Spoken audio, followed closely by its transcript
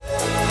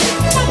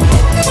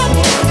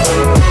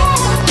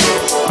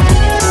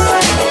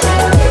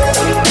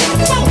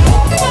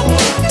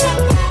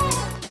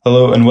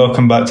Hello and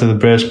welcome back to the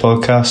Brers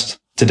podcast.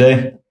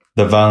 Today,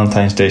 the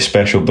Valentine's Day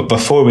special. But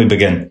before we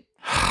begin,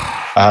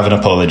 I have an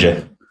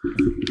apology.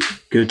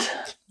 Good.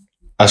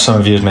 As some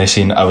of you may have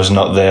seen, I was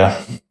not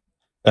there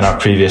in our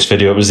previous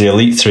video. It was the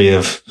Elite Three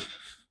of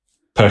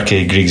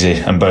Perky,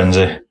 Griggsy and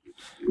Burnsy.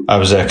 I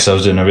was there because I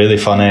was doing a really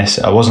fun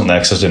essay. I wasn't there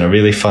because I was doing a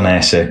really fun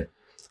essay.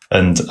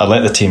 And I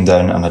let the team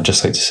down, and I'd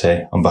just like to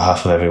say, on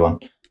behalf of everyone,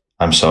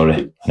 I'm sorry,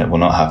 and it will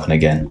not happen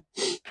again.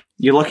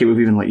 You're lucky we've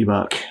even let you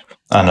back.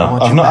 I know.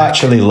 I've not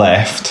actually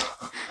left.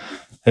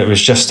 It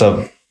was just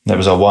a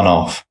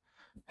one-off.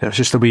 It was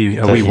just a wee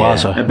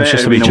wazzer. It was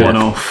just a wee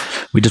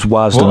one-off. We just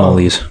wazzed on all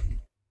these.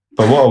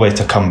 But what a way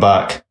to come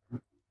back.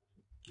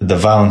 The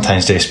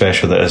Valentine's Day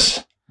special that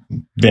has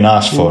been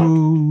asked for.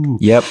 Ooh.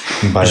 Yep.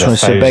 By just the want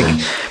to say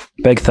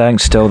big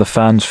thanks to all the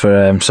fans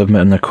for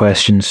submitting their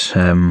questions.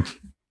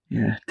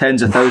 Yeah,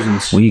 tens of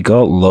thousands. We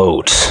got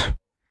loads.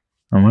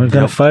 And we're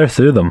going to fire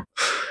through them.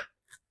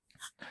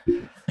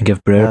 And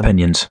give Brer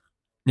opinions.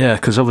 Yeah,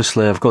 because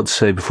obviously I've got to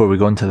say before we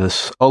go into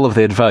this, all of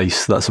the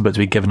advice that's about to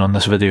be given on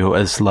this video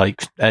is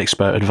like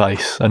expert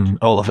advice, and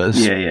all of it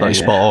is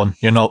spot on.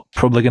 You're not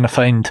probably going to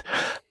find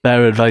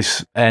better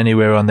advice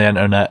anywhere on the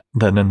internet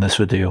than in this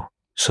video.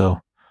 So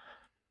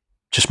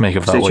just make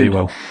of that what you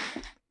will.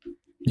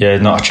 Yeah,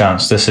 not a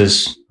chance. This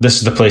is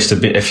the place to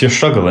be. If you're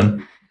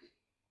struggling,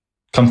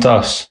 come to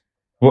us.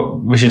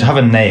 We should have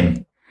a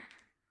name.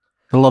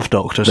 The Love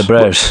Doctors. The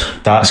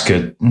Brers. That's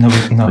good. No.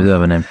 We do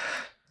have a name.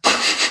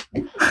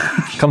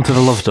 Come to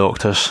the Love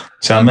Doctors.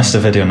 See, I missed the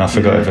video and I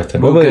forgot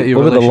everything. What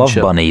about the Love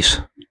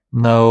Bunnies?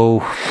 No.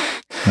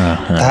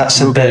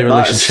 That's a bit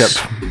relationship.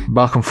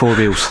 Back on four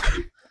wheels.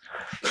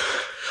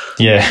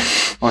 Yeah.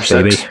 Or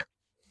six.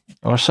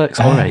 Or six,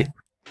 alright.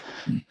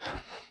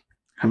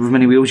 However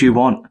many wheels you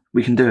want,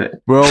 we can do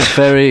it. We're all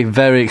very,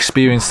 very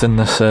experienced in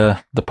this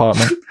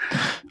department.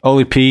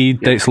 Ollie P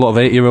dates a lot of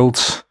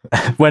 8-year-olds.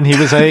 When he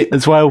was 8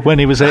 as well.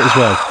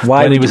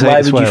 Why would you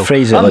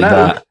phrase it like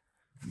that?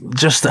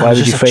 Why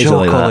would you phrase it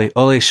like that?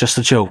 Ollie, it's just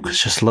a joke.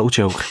 It's just a little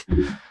joke.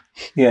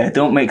 Yeah,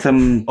 don't make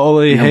them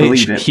Ollie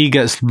believe it. He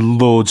gets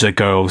loads of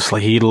girls.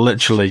 Like, he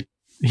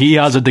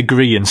has a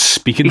degree in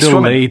speaking to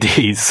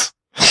ladies.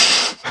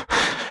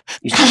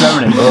 He's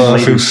determined.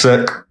 I feel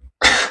sick.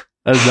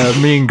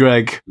 And me and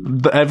Greg,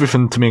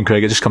 everything to me and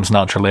Greg, it just comes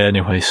naturally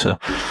anyway, so.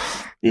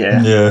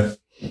 Yeah.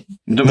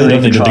 You don't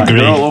really need a degree.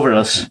 They're all over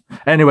us.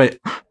 Anyway,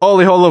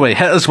 Ollie Holloway,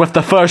 hit us with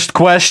the first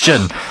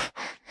question.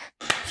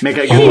 Make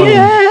it a good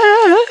one.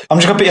 I'm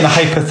just going to put you in a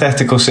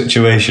hypothetical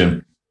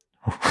situation.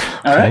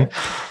 Alright.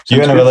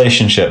 You're in a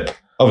relationship.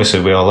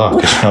 Obviously, we all are,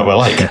 because you know what we're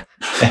like.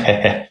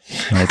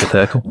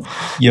 Hypothetical.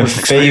 Your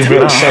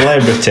favourite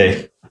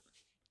celebrity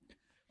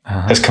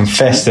has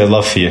confessed their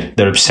love for you.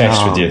 They're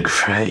obsessed with you.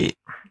 Great.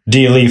 Do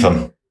you leave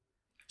them?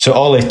 So,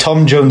 Ollie,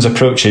 Tom Jones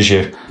approaches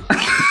you.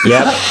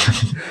 Yep.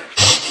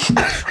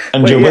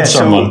 And you're with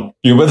someone.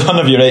 You're with one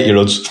of your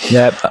 8-year-olds.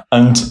 Yep.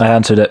 And I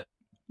answered it.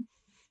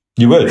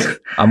 You would?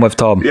 I'm with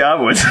Tom. Yeah,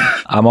 I would.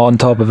 I'm on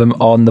top of him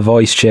on the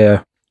voice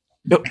chair.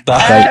 Right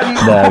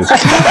now.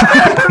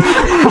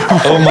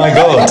 Oh my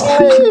god.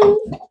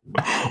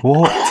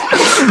 What?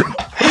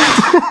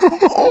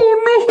 Oh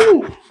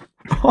no!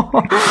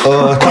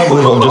 Oh, I can't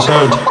believe what I've just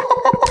heard.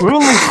 We're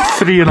only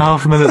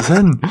 3.5 minutes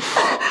in.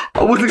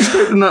 I wasn't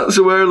expecting that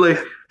so early.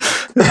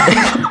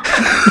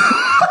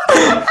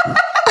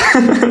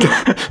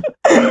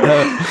 Oh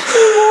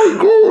my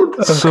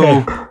god.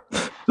 So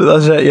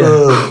that's it,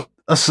 yeah.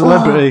 A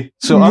celebrity.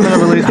 So I'm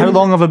in a how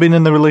long have I been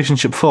in the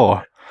relationship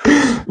for?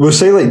 We'll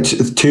say like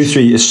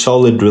 2-3 is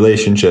solid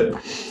relationship.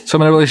 So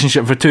I'm in a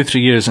relationship for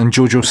 2-3 years, and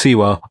Jojo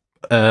Siwa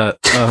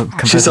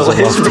she's a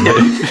lesbian.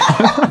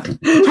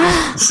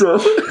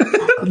 So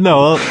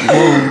no,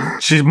 well,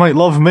 she might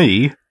love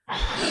me.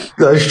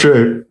 That's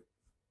true.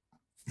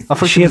 I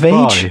thought is she of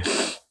age?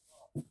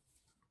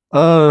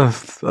 I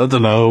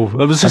don't know.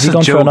 It was just a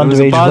joke. It was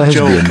a bad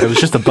joke. It was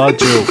just a bad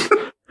joke.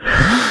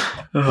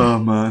 oh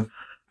man.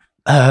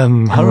 I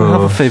don't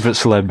have a favourite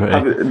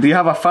celebrity. Do you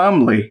have a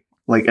family,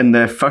 like in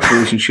the first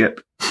relationship?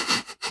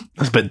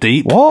 That's a bit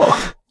deep.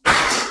 What?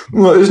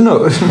 Well, it's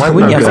not. Why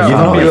wouldn't you have a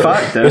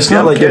family? It's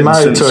not like you're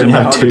married to and you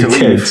have 2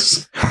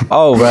 kids.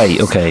 Oh, right,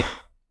 okay.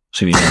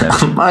 So you know.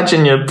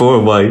 Imagine your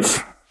poor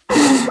wife.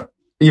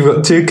 You've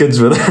got 2 kids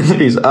with him.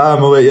 He's,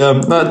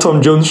 that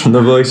Tom Jones from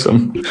The Voice.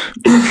 I'm deep.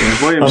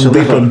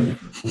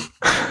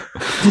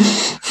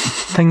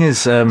 Thing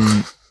is,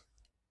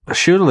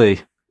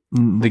 surely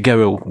the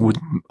girl would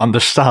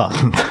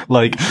understand.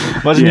 Like,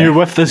 imagine you're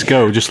with this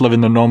girl just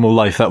living the normal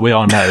life that we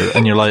are now,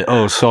 and you're like,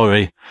 oh,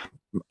 sorry,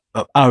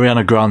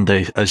 Ariana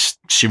Grande, as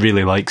she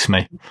really likes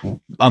me,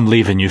 I'm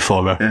leaving you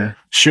for her. Yeah.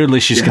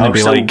 Surely she's going to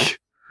be like,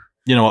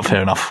 you know what,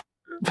 fair enough.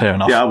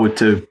 Yeah, I would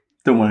too.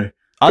 Don't worry.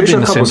 I'd be in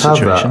the same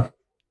situation.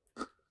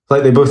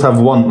 Like, they both have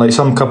one, like,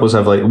 some couples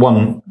have, like,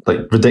 one,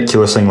 like,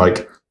 ridiculous thing,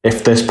 like,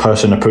 if this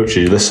person approaches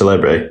you, this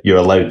celebrity, you're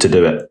allowed to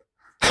do it.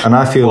 And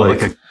I feel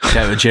like a get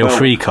out of jail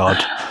free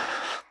card.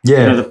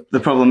 Yeah. You know, the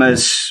problem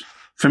is,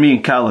 for me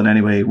and Callan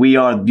anyway, we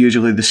are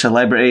usually the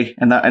celebrity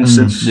in that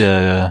instance.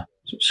 Yeah.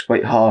 So it's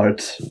quite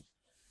hard.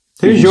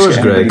 Who's yours,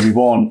 Greg? We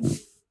want.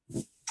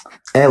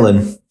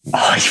 Ellen.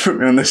 Oh, you put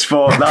me on the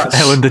spot. That's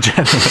Ellen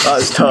DeGeneres.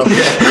 That's tough.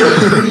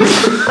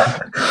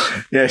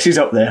 Yeah, she's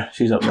up there.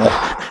 She's up there.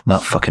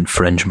 That fucking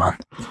fringe, man.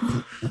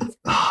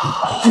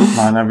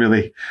 Man,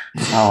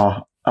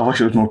 I wish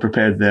I was more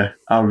prepared there.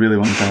 I really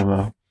wanted to have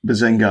a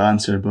Bazinga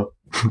answer, but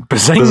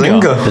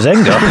Bazinga?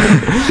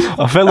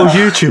 A fellow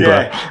YouTuber.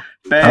 yeah.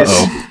 Bez.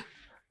 Uh-oh.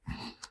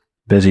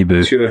 Busy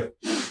boo. Sure.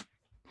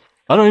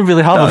 I don't even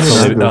really have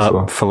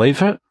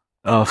That's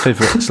a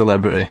favourite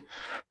celebrity,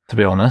 to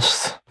be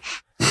honest.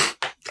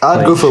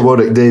 I'd go for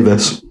Warwick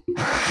Davis.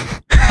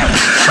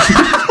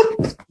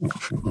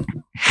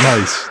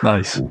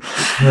 Nice.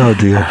 Oh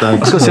dear.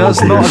 Thanks.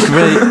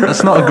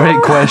 That's not a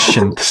great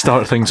question to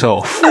start things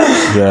off.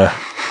 Yeah.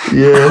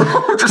 Yeah.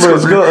 Well,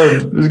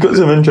 it's got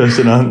some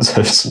interesting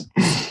answers.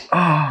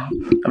 I've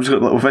just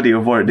got a little video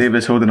of Warwick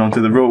Davis holding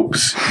onto the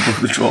ropes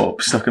above the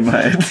drop stuck in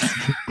my head.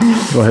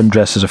 Or him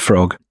dressed as a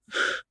frog.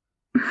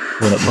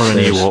 Or an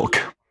Ewok.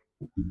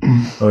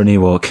 Or an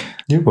Ewok.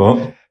 You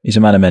what? He's a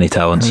man of many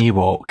talents. An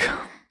Ewok.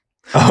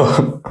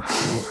 Oh.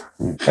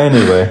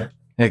 Anyway.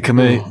 Yeah, can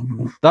we?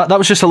 That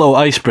was just a little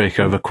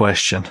icebreaker of a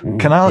question.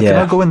 Can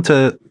I go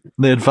into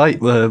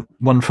the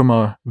one from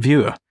our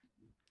viewer?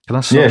 Can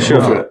I Yeah,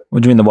 sure.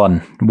 What do you mean the one?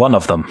 One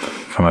of them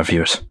from our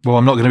viewers. Well,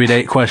 I'm not going to read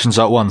 8 questions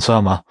at once,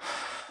 am I?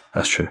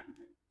 That's true.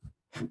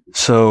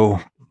 So,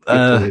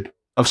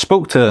 I've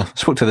spoke to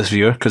this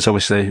viewer because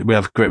obviously we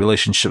have great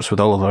relationships with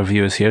all of our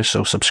viewers here.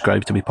 So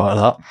subscribe to be part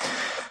of that.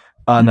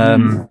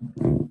 And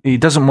he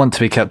doesn't want to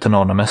be kept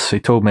anonymous. He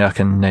told me I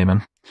can name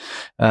him.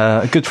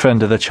 A good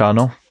friend of the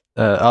channel,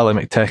 Ali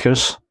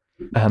McTechers.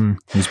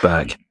 He's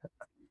back.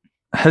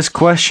 His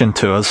question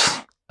to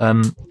us: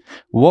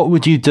 what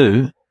would you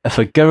do if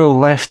a girl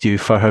left you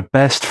for her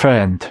best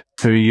friend,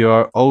 who you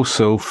are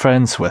also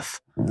friends with?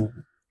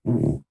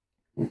 Ooh.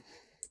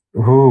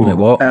 Wait,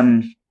 what?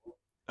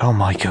 Oh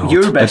my god!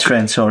 Your best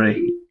friend,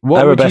 sorry.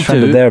 What would best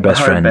friend with their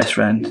best friend? Best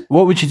friend.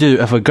 What would you do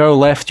if a girl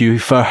left you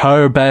for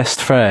her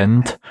best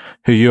friend,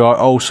 who you are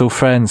also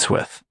friends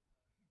with?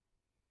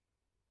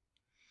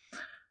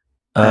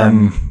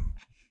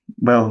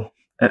 Well,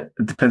 it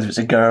depends if it's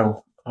a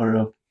girl or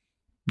a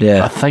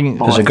Yeah, I think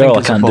there's a girl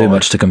I can't do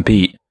much to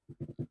compete.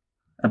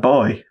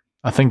 boy.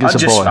 I think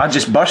it's a boy. I'd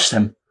just burst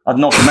him. I'd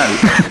knock him out.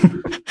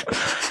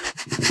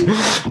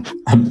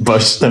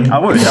 Bust him. I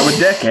would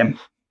deck him.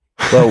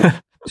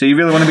 Well, So you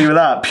really want to be with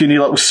that puny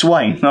little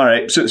swine? All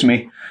right, suits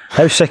me.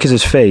 how sick is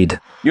his fade?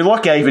 You're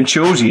lucky I even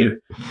chose you.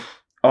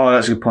 Oh,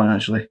 that's a good point,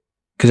 actually.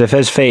 Because if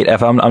his fade,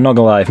 if I'm not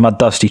gonna lie, if my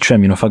dusty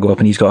trim, if I go up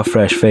and he's got a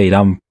fresh fade,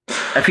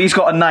 If he's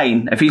got a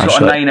 9, if he's got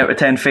a 9 out of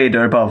 10 fade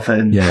or above,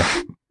 then yeah.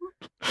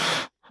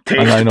 take.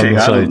 A 9 on the I don't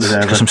sides.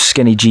 deserve Got it. some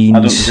skinny I don't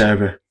jeans.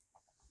 deserve it.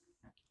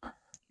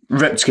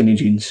 Ripped skinny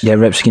jeans. Yeah,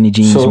 ripped skinny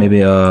jeans. So-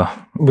 Maybe.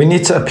 We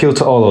need to appeal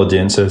to all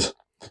audiences.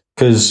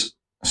 Because,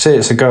 say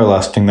it's a girl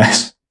asking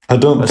this. I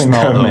don't think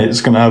not, her though.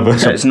 mate's going to have a...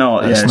 It's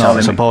not. It's yeah, not. Ali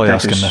It's a boy McTechers.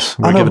 asking this.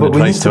 I We're know, giving but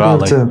we need advice to to be able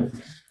Ali. to...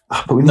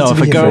 But we need No, to if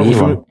be a here girl for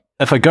everyone.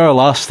 if a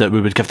girl asked it, we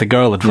would give the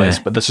girl advice.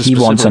 Yeah. But this is He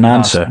wants specifically an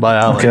asked answer. by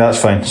Ali. Okay, that's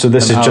fine. So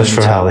this And is just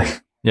Ali for needs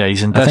Ali. Yeah,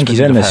 he's in I think he's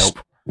desperate in need of this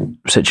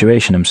help.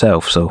 situation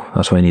himself, so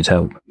that's why he needs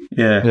help.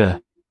 Yeah. Yeah.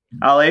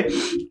 Ali,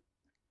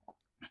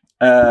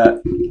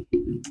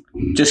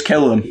 just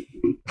kill them.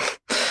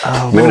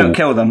 Maybe not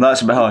kill them.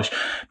 That's a bit harsh.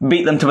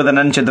 Beat them to within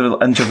an inch of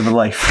the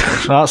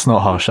life. That's not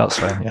harsh. That's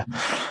fine. Yeah.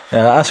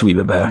 Yeah, that's a wee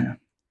bit better.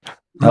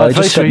 My advice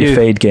Just set for your you-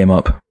 fade game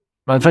up.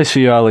 My advice for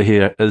you, Ali,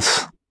 here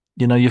is,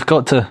 you've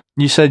got to.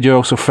 You said you're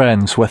also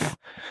friends with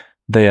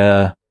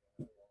the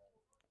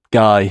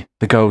guy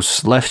the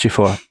girls left you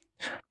for.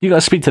 You got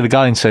to speak to the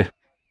guy and say,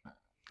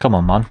 "Come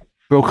on, man,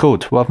 bro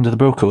code. What happened to the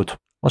bro code?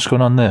 What's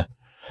going on there?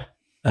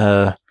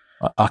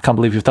 I can't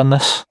believe you've done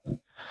this."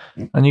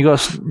 And you got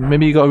to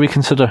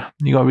reconsider.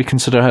 You got to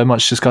reconsider how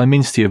much this guy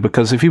means to you,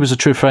 because if he was a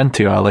true friend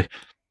to you, Ali,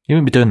 he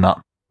wouldn't be doing that.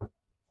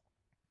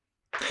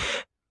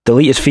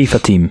 Delete his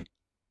FIFA team.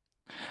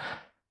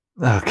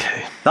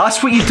 Okay.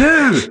 That's what you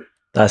do.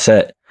 That's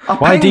it. A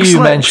Why pink do you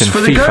slips mention for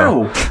the FIFA?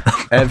 girl?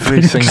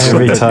 Every single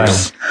Every video. time.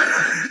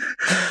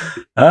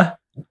 Huh?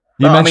 You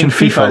No, I mention mean,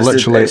 FIFA FIFA is the-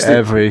 literally it's the-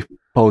 every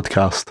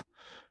podcast.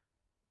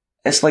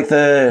 It's like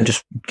the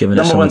Just giving it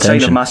number some one sign of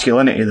attention.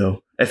 masculinity,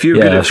 though. If you're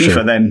Yeah, good at that's FIFA,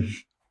 true. then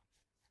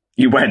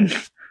you win.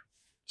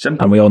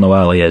 Simple. And we all know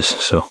Ali is,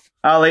 so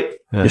Ali, Yeah.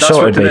 you're that's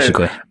sorted what to do.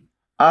 basically.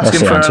 Ask That's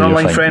him the for answer, an you're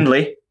online fine.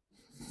 friendly,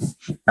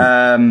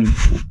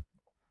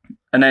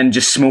 and then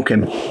just smoke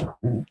him.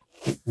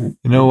 You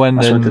know when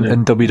That's what to do.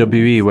 in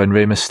WWE when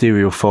Rey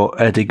Mysterio fought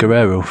Eddie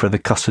Guerrero for the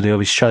custody of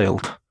his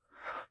child?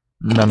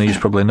 None of you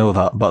probably know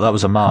that, but that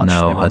was a match.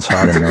 No, they once I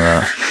had. didn't know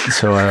that.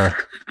 So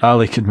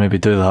Ali could maybe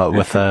do that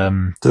with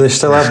Do they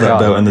still have that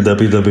belt in the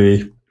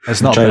WWE?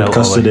 It's not Child belt,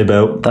 custody Ali.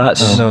 belt.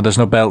 That's No, there's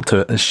no belt to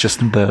it. It's just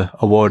the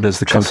award as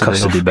the child custody,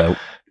 custody belt.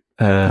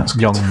 of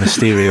young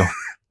Mysterio.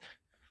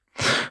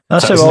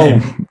 That's his how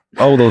name?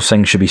 all those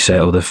things should be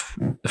settled. If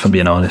I'm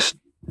being honest,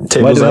 Why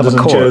Tables, do we have ladders a and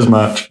court? chairs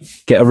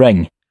match. get a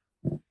ring.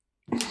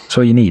 That's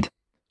all you need.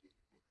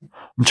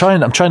 I'm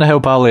trying to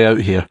help Ali out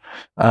here.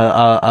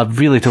 I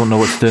really don't know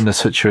what to do in this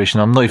situation.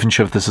 I'm not even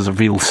sure if this is a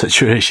real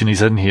situation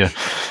he's in here.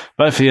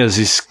 But if he is,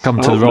 he's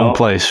come to the wrong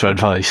place for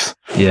advice.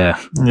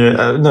 Yeah.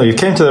 No, you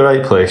came to the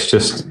right place.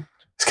 It's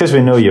because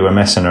we know you were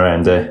messing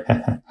around, eh?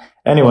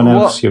 Anyone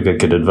else, you'll get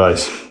good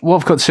advice. What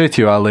I've got to say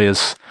to you, Ali,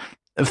 is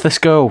if this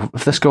girl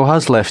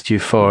has left you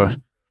for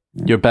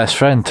your best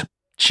friend,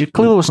 she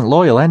clearly wasn't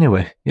loyal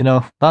anyway. You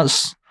know,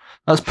 that's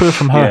poor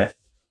from her. Yeah.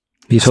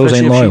 These hoes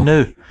ain't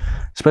loyal.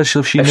 Especially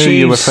if she knew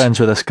you were friends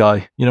with this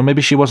guy. You know,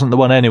 maybe she wasn't the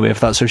one anyway, if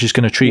that's how she's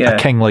going to treat a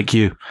king like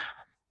you. I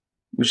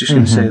was just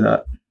going to say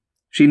that.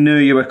 She knew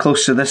you were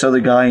close to this other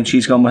guy and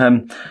she's gone with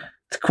him.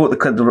 To quote the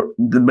kid, quote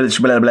the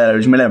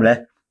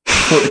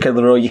kid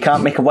Leroy, you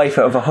can't make a wife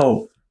out of a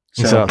hoe.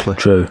 So. Exactly.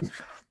 True.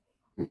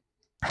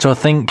 So I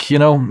think,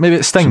 maybe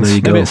it stings.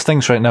 So maybe it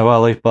stings right now,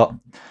 Ali, but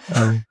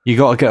you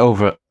got to get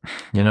over it.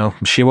 You know,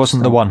 she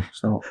wasn't the one.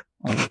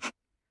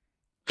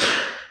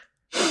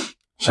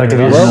 Shall I give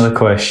you another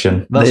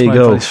question? That's my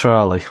advice for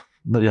Ali.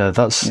 Yeah,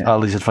 that's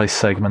Ali's advice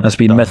segment. That's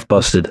been myth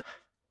busted.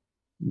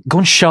 Go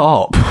and shut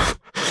up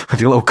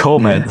with your little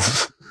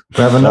comments.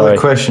 We have another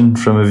question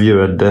from a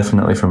viewer,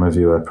 definitely from a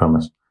viewer, I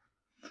promise.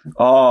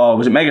 Oh,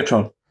 was it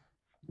Megatron?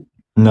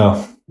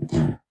 No.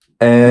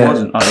 It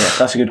wasn't. Oh, yeah,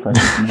 that's a good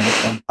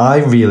question. I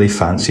really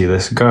fancy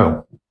this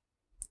girl.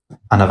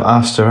 And I've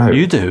asked her out.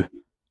 You do?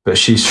 But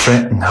she's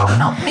No,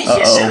 not me,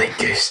 you silly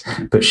goose.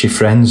 But she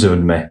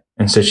friend-zoned me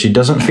and said she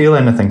doesn't feel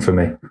anything for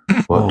me.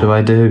 What do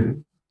I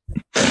do?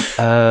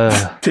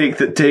 Take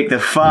the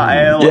fat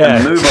L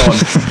and move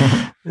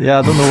on. Yeah,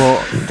 I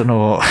don't know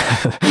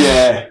what.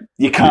 Yeah,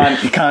 you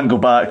can't go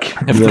back.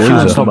 If the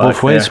feeling's not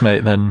both ways,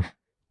 mate, then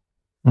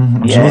you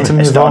need to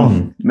move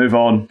on. Move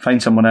on.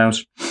 Find someone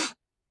else.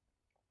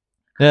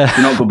 Yeah.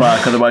 Do not go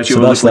back, otherwise you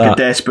will look like a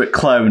desperate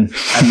clown,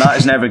 and that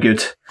is never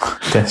good.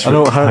 I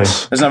know it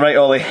hurts. Isn't that right,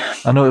 Ollie?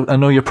 I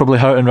know you're probably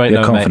hurting right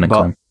now, mate, but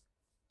clown.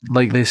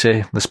 like they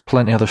say, there's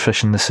plenty other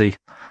fish in the sea,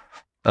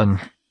 and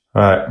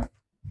right.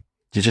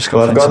 You just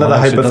I've got another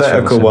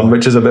hypothetical one,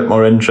 which is a bit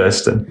more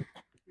interesting.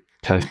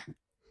 Okay.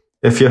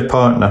 If your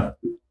partner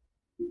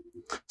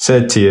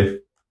said to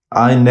you,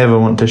 I never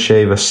want to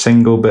shave a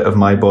single bit of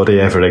my body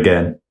ever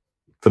again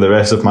for the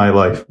rest of my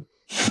life,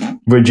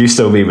 would you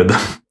still be with them?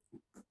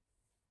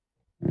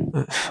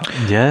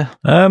 Yeah.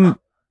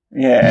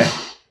 Yeah.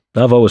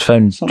 I've always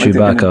found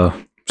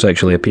Chewbacca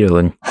sexually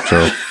appealing,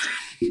 so...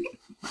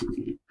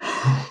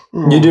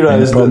 You do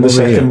realise that the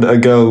second a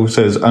girl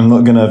says, I'm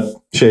not going to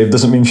shave,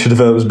 doesn't mean she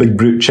develops big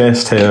brute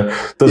chest hair,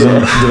 doesn't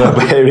develop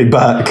a hairy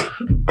back.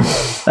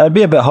 It'd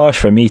be a bit harsh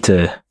for me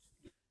to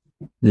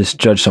just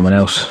judge someone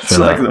else for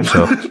that.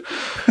 So.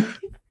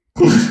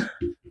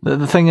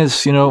 The thing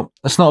is,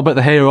 it's not about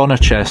the hair on her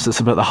chest, it's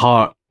about the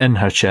heart in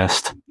her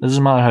chest. It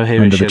doesn't matter how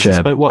hairy she is, it's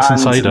about what's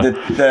inside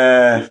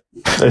her.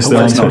 It's the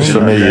answers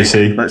for me, you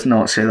see. Let's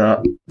not say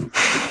that.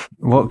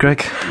 What,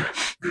 Greg?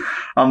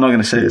 I'm not going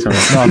to say it, sorry.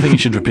 No, I think you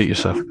should repeat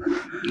yourself.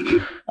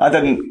 I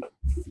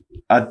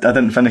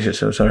didn't finish it,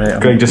 so sorry.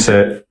 Greg, just say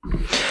it.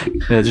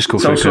 Yeah, just go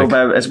it's for it, also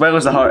about, as well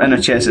as the heart in her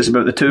chest, it's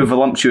about the two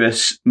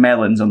voluptuous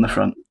melons on the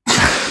front.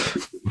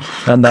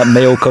 And that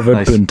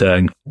male-covered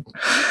poontang.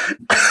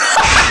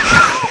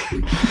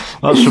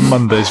 That's from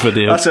Monday's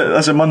video.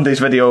 That's a Monday's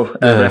video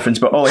reference,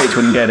 but all H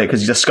wouldn't get it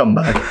because he's a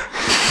scumbag.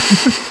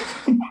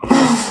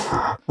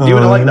 You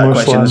would have liked that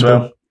question as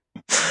well.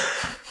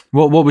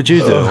 What would you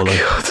do, Ollie?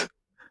 God.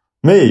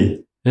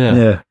 Me?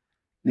 Yeah.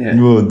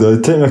 Well,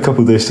 it'd take me a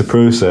couple of days to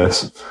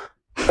process.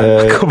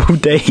 A couple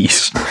of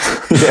days?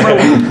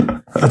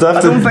 Yeah. I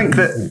don't think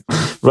that...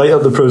 Write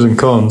up the pros and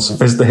cons.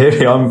 It's the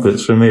hairy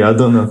armpits for me. I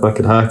don't know if I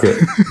could hack it.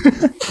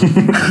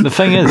 The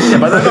thing is... Yeah,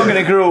 but they're not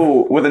going to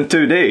grow within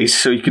 2 days,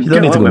 so you can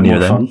get a little bit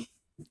more fun.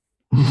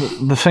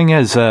 The thing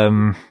is,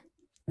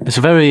 it's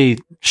a very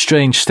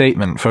strange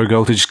statement for a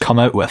girl to just come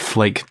out with,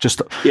 like,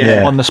 just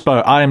on the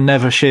spur. I am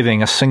never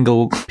shaving a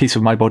single piece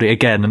of my body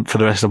again for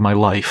the rest of my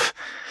life.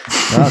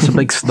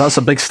 That's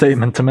a big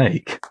statement to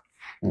make.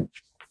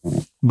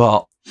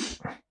 But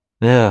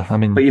yeah, I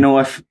mean, but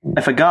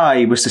if a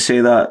guy was to say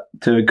that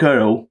to a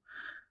girl,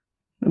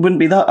 it wouldn't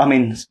be that. I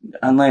mean,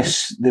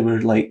 unless they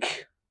were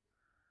like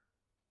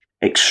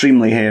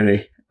extremely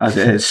hairy, as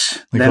it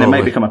is, then it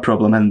might become a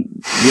problem. And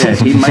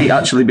he might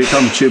actually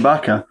become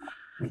Chewbacca.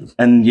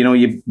 And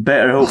you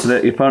better hope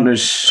that your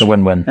partner's a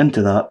win-win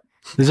into that.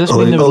 Does this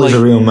mean Ollie's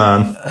a real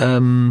man?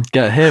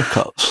 Get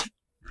haircuts?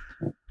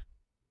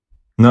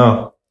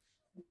 No,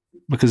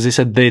 because they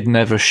said they'd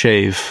never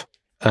shave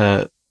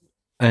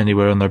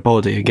anywhere on their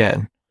body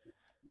again.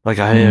 Like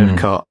a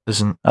haircut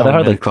isn't. I'd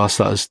hardly class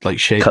that as like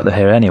shaving. Cut the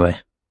hair anyway.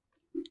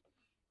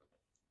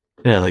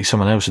 Yeah, like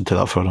someone else would do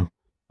that for them,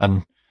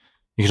 and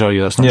you could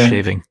argue that's not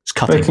shaving; it's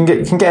cutting. But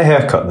you can get a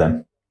haircut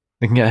then.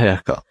 They can get a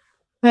haircut.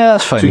 Yeah,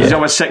 that's fine. So you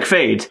have a sick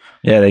fade.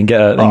 Yeah, they can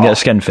get a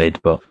skin fade,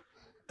 but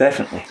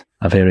definitely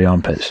have hairy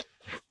armpits.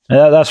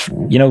 That's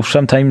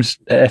sometimes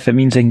if it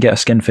means they can get a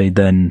skin fade,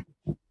 then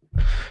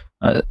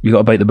you got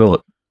to bite the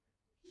bullet.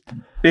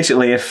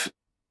 Basically, if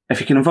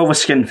you can involve a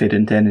skin fade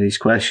into any of these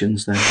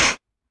questions, then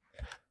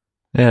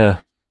yeah.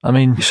 I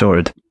mean, You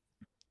sorted.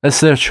 it's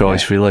their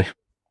choice, really.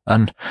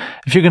 And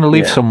if you're going to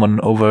leave someone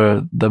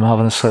over them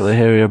having a slightly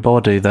hairier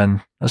body,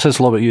 then it says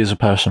a lot about you as a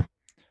person.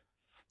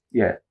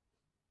 Yeah.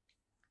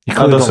 You I'd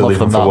clearly also don't love leave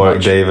them him for that work,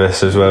 much.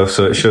 Davis, as well,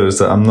 so it shows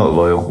that I'm not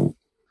loyal.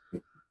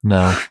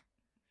 No.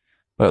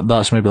 But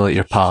that's maybe like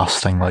your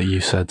past thing, like you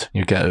said.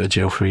 You get out of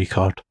jail free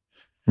card.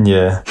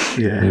 Yeah.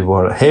 Yeah.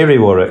 Harry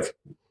Warwick.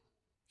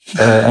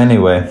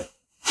 Anyway.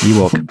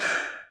 Ewok.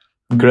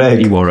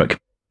 Greg. Warwick.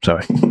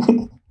 Sorry.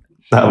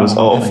 That was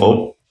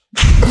awful.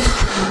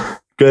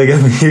 Greg,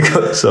 I mean, you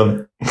got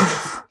some.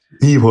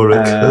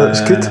 Warwick.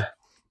 That's good.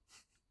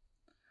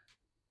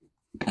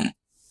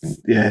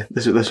 Yeah,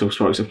 this will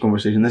spark some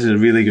conversation. This is a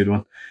really good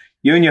one.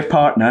 You and your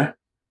partner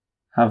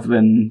have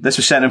been... This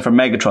was sent in from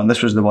Megatron.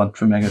 This was the one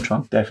from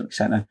Megatron. Definitely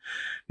sent in.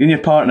 You and your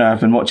partner have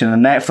been watching a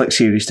Netflix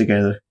series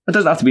together. It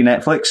doesn't have to be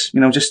Netflix.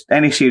 Just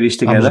any series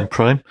together. Amazon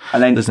Prime.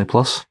 And then, Disney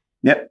Plus.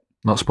 Yep.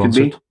 Not Could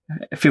sponsored.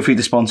 be. Feel free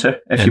to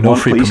sponsor if you no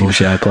want, free please.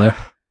 promotion. OCI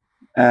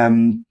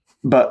player.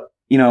 But,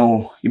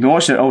 you've been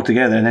watching it all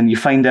together and then you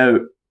find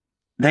out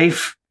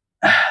they've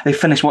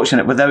finished watching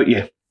it without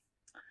you.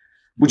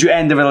 Would you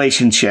end the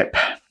relationship?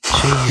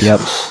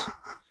 Yep.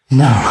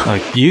 No.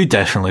 Like, you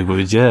definitely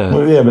would, yeah.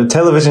 Well, yeah, but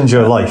television's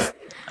your life.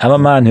 I'm a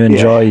man who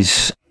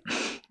enjoys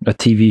a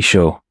TV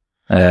show.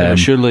 But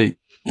surely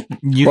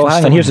you well, can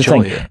hang still on, here's the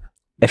enjoy thing. it.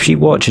 If she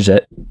watches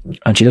it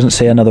and she doesn't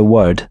say another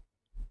word,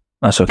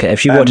 that's okay. If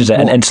she watches it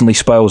and instantly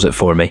spoils it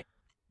for me,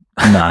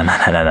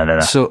 no.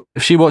 So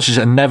if she watches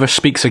it and never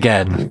speaks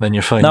again, then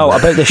you're fine. No, with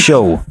it. about the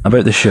show.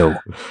 About the show.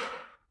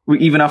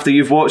 Even after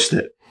you've watched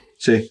it?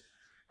 See?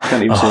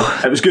 Can't even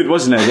say. It was good,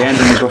 wasn't it? The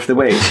ending was worth the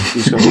wait.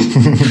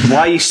 Why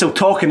are you still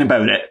talking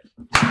about it?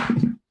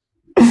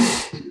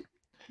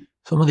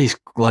 Some of these,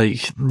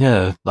 like,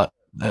 yeah,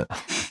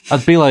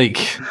 I'd be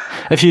like,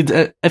 if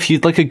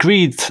you'd like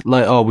agreed,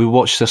 like, oh, we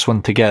watched this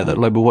one together,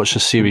 like we watched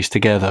this series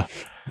together,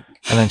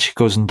 and then she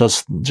goes and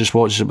just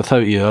watches it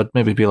without you, I'd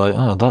maybe be like,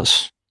 oh,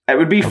 that's... It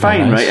would be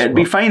fine, nice. right? It'd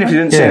be fine if you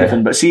didn't say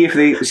anything, but see if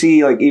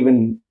like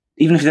even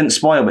if you didn't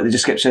spoil, but they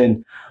just kept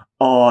saying,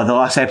 oh, the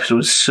last episode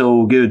was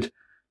so good.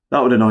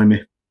 That would annoy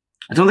me.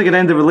 I don't think it'd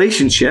end the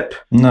relationship.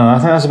 No, I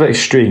think that's a bit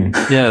extreme.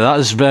 Yeah, that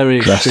is very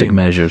Drastic extreme.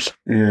 measures.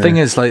 Yeah. Thing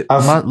is, like,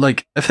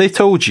 like if they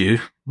told you,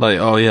 like,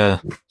 oh yeah,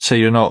 say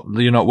you're not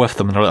with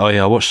them, and they're like, oh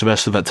yeah, I'll watch the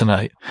rest of it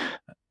tonight,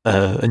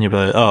 and you'd be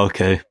like, oh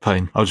okay,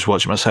 fine, I'll just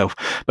watch it myself.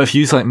 But if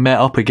you like met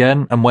up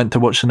again and went to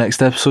watch the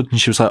next episode,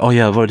 and she was like, oh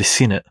yeah, I've already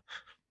seen it.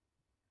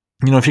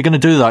 If you're going to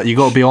do that, you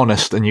got to be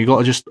honest, and you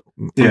got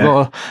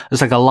to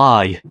it's like a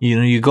lie.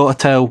 You got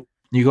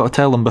to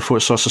tell them before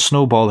it starts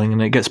snowballing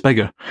and it gets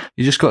bigger.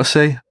 You just got to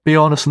say, be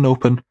honest and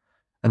open,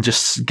 and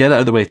just get it out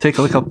of the way. Take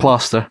it like a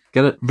plaster,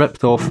 get it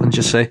ripped off, and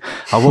just say,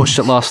 I watched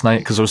it last night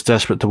because I was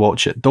desperate to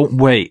watch it. Don't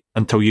wait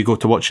until you go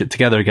to watch it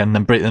together again and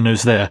then break the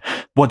news there.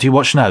 What do you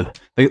watch now?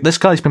 This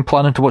guy's been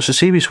planning to watch the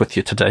series with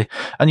you today,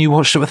 and you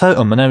watched it without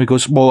him, and now he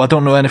goes, well, I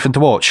don't know anything to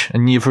watch,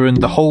 and you've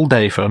ruined the whole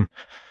day for him.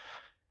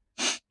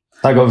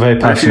 I got very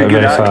passionate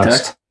very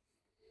fast.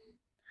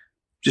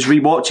 Just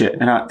rewatch it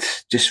and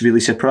act just really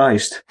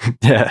surprised.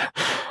 Yeah.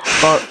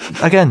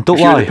 But again, don't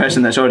if you're lie. the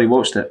person that's already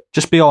watched it.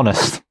 Just be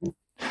honest.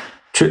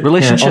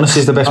 Relationships, honesty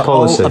is the best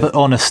policy. All about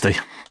honesty.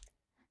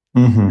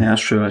 Mm-hmm. Yeah,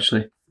 that's true,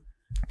 actually.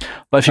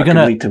 But if you're Could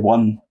going lead to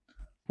one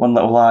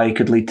little lie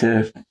could lead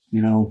to,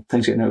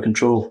 things getting out of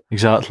control.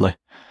 Exactly.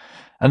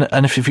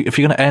 And if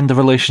you're going to end a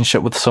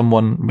relationship with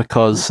someone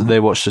because they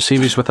watched the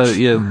series without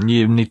you,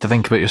 you need to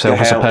think about yourself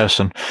as a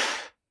person.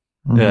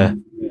 Mm-hmm. Yeah.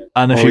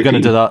 And if you're going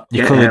to do that,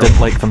 you clearly didn't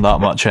like them that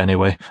much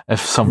anyway,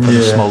 if something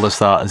as small as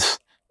that has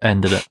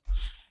ended it.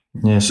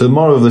 Yeah, so the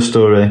moral of the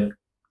story,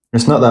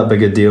 it's not that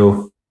big a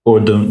deal, or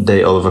don't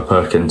date Oliver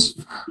Perkins.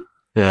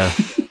 Yeah.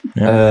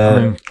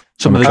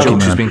 Some of the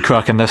jokes he's been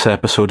cracking this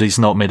episode, he's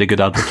not made a good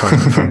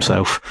advertisement for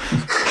himself.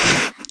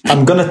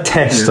 I'm going to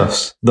test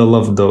us, the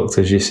love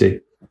doctors, you see.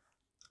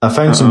 I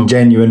found some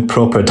genuine,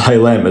 proper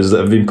dilemmas that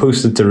have been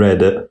posted to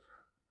Reddit.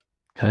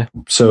 Okay.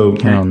 So,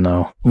 Oh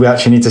no. we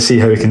actually need to see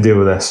how we can deal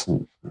with this.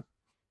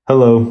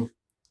 Hello.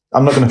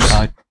 I'm not going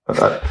to...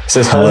 It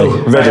says,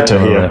 hello, Redditor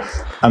here.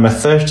 I'm a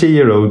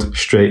 30-year-old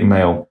straight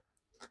male.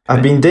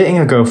 I've been dating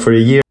a girl for a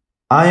year.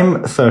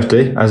 I'm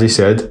 30, as he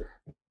said,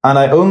 and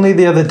I only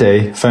the other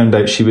day found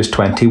out she was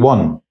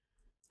 21.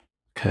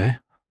 Okay.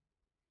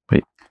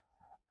 Wait.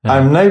 Yeah.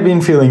 I've now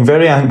been feeling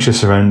very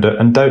anxious around it,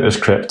 and doubt has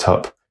crept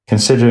up,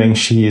 considering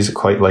she is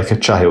quite like a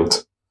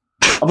child.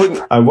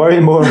 I worry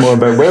more and more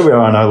about where we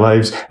are in our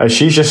lives, as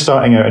she's just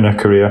starting out in her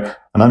career,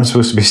 and I'm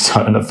supposed to be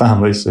starting a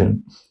family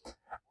soon.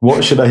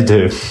 What should I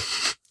do?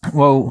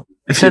 Well,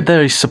 he said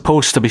there he's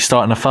supposed to be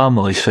starting a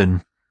family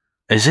soon.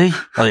 Is he?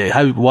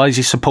 Like, why is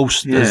he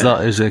supposed to? Yeah.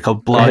 Is he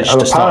obliged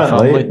to start a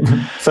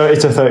family?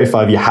 30 to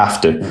 35, you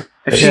have to.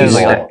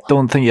 I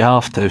don't think you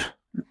have to.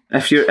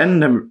 If you're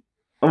in the...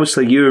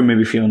 Obviously, you're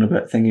maybe feeling a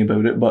bit thingy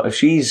about it, but if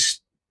she's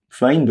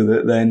fine with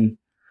it, then...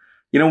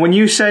 when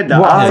you said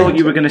that, I thought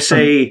you were going to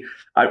say,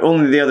 I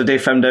only the other day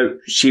found out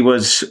she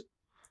was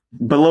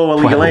below a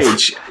legal 12.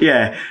 age.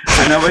 Yeah.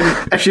 And I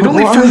mean, if you'd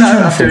only What found I'm that out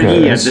trying to after figure a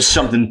out year, is- there's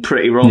something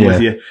pretty wrong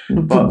with you.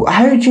 But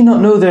How do you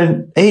not know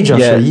their age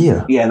after a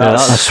year? yeah, I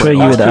that's swear you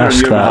that's would poor on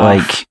ask your that,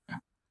 behalf. like,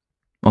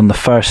 on the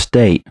first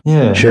date,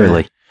 Yeah.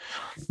 surely.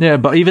 Yeah,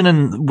 but even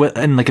in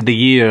like the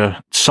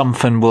year,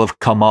 something will have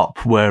come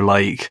up where,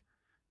 like,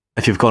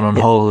 if you've gone on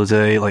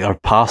holiday, like our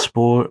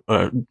passport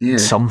or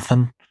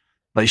something,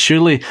 like,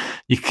 surely,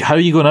 how are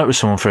you going out with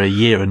someone for a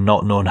year and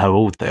not knowing how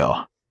old they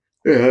are?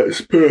 Yeah,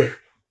 it's poor.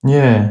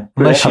 Yeah.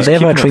 Unless Have she's they ever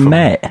keeping it actually from-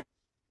 met?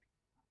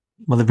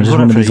 Well, they've Or been is going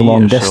one out of for these a year,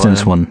 long distance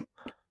so one?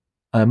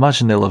 I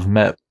imagine they'll have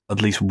met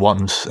at least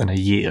once in a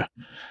year.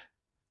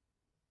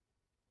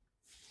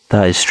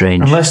 That is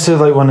strange. Unless they're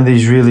like one of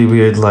these really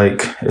weird,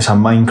 like, it's a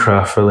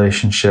Minecraft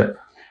relationship.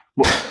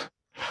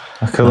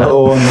 Like a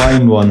little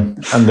online one.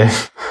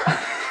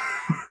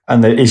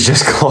 And he's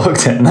just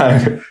clocked it now.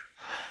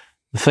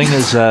 The thing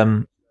is,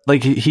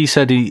 like he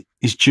said,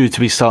 he's due to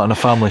be starting a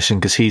family soon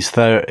because he's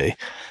 30.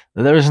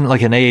 There isn't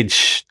like an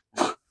age,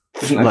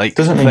 like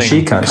Doesn't mean thing.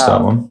 she can't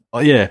start one. Oh,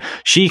 yeah,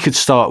 she could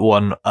start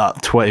one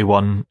at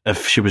 21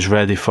 if she was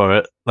ready for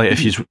it. Like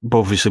if you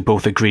obviously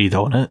both agreed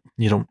on it,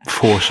 you don't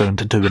force her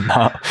into doing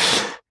that.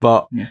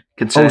 But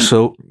Consent.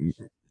 also,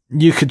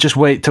 you could just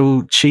wait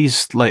till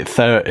she's like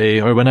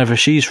 30 or whenever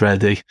she's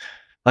ready.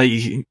 Like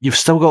you've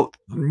still got,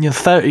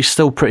 30's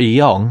still pretty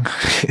young.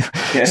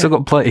 Still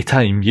got plenty of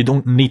time. You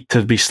don't need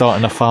to be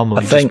starting a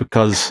family just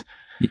because.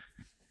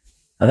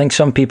 I think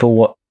some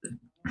people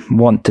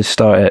want to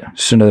start it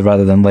sooner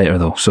rather than later,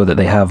 though, so that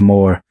they have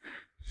more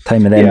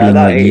time of them being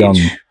that like age. young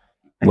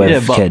with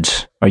Yeah, but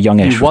kids or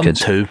youngish You with want kids.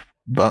 to,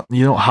 but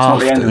you don't It's have not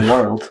the end of the to.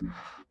 world.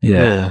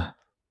 Yeah.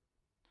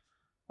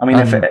 I mean,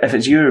 if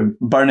it's your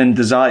burning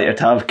desire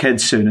to have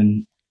kids soon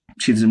and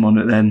she doesn't want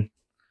it,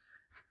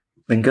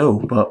 then go.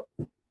 But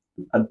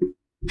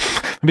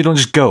Maybe don't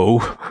just go.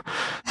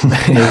 Don't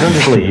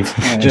just leave.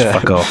 Just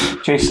fuck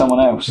off. chase someone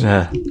else.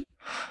 Yeah.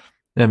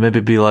 Yeah,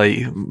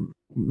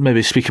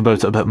 maybe speak about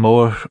it a bit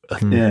more.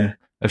 And Yeah.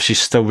 if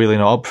she's still really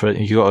not up for it,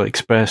 you got to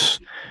express.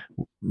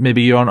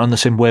 Maybe you aren't on the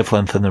same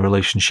wavelength in the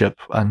relationship,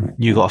 and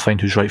you got to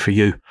find who's right for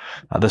you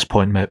at this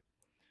point, mate.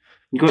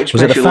 Was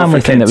it the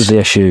family thing that was the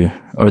issue,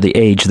 or the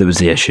age that was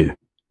the issue?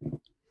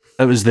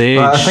 It was the age.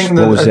 I think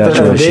What was the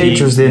actual the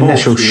age was the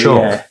initial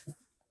shock. Yeah.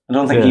 I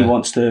don't think he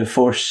wants to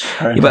force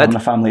her into having a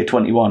family at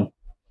 21.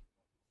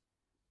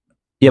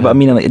 Yeah, but I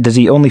mean, like, does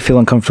he only feel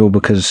uncomfortable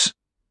because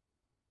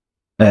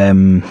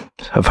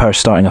of her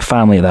starting a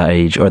family at that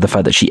age, or the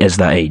fact that she is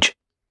that age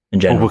in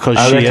Well, general? because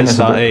I she reckon is it's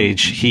a that bit-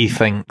 age, he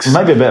thinks It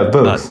might be a bit of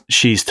both. that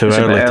she's too It's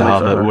a bit early to early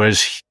have for it, her.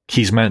 whereas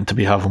he's meant to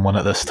be having one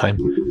at this time.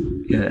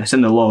 Yeah, it's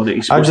in the law that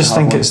he's I supposed just to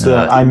have think one. it's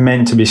I'm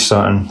meant to be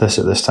starting this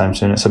at this time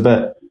soon. It's a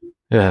bit.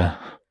 Yeah.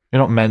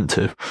 You're not meant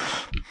to.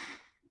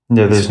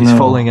 Yeah, there's He's no.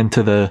 falling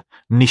into the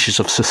niches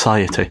of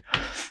society.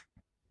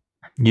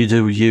 You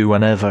do you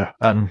whenever,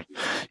 and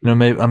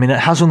maybe, I mean, it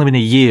has only been a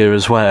year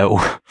as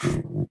well.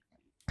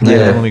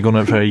 Yeah. Only going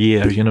out for a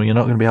year. You're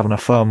not going to be having a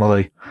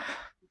family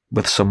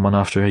with someone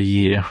after a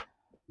year.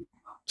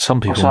 Some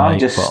people So might, I'm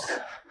just,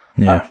 but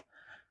Yeah.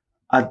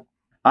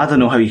 I don't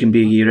know how you can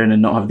be a year in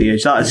and not have the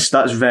age.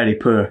 That's very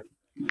poor.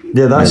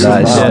 Yeah, that's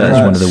that is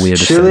bad. one of the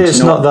weirdest Surely things. it's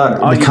not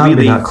that Are they you can't be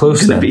really that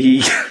close gonna then.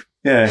 be-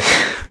 yeah.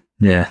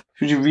 Yeah.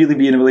 Should you really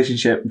be in a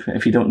relationship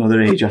if you don't know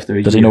their age after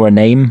a Does year? he know her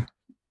name?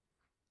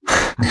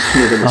 Yeah,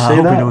 did it I say hope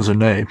he that? knows her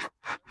name.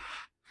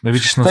 Maybe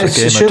just knows Like, a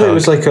game surely it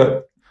was attack.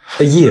 like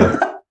a year.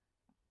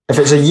 If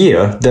it's a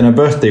year, then her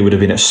birthday would have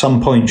been at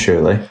some point,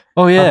 surely.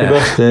 Oh Happy yeah,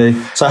 birthday.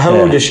 So how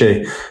old is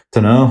she?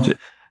 Don't know.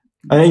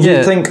 And Yeah.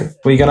 you think,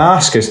 well, you're going to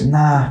ask us?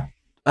 Nah.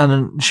 and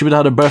then she would have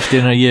had a birthday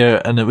in a year,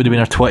 and it would have been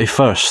her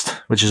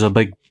 21st, which is a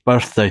big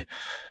birthday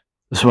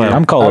as well.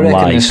 I'm I calling reckon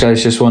lies. this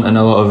guy's just wanting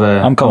a lot of...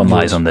 I'm calling upvotes.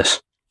 lies on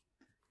this.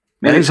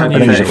 Maybe it's I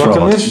think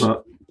hypothetical, he's a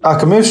fraud. but I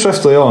can move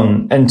swiftly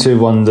on into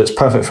one that's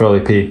perfect for Ollie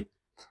P.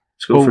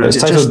 let's go for It's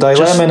it. titled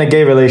Dilemma in a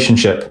Gay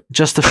Relationship.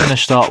 Just to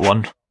finish that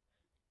one,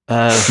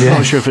 not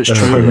sure if it's I'll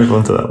true, move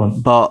on to that one.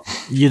 but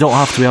you don't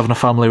have to be having a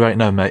family right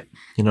now, mate.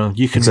 You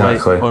can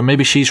Exactly. wait, or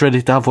maybe she's ready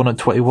to have one at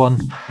 21.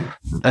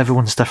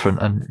 Everyone's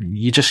different, and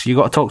you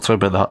got to talk to her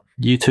about that.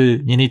 You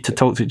two, you need to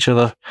talk to each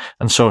other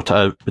and sort it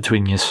out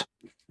between you.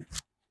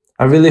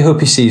 I really hope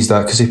he sees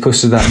that because he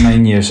posted that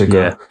 9 years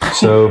ago.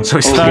 So, So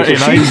it's Okay,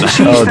 39 she's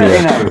now. Oh, dear.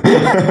 30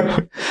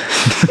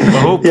 now.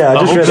 I hope, Yeah, I I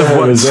just hope read they've it out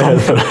worked as well.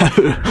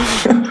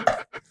 something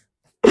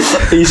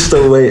out. he's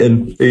still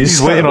waiting.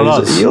 He's waiting on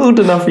us. Are you old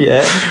enough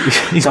yet?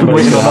 He's been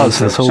Somebody's waiting on gonna us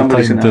answer- this whole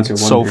somebody's time gonna to answer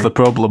one solve day. the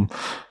problem.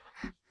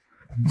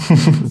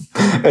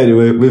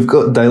 Anyway, we've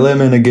got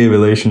Dilemma in a Gay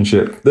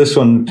Relationship. This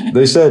one,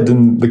 they said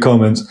in the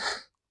comments,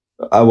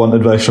 I want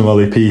advice from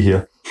Ollie P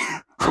here.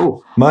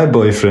 Oh, My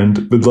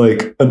boyfriend would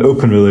like an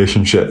open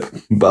relationship,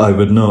 but I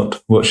would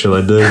not. What shall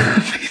I do?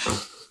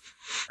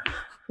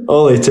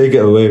 Ollie, take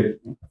it away.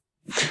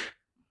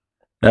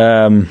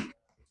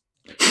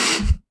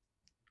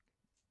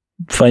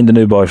 Find a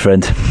new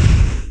boyfriend.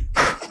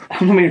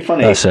 I mean,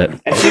 funny. That's it.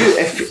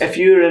 If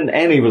you're in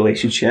any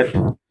relationship,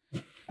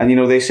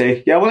 and they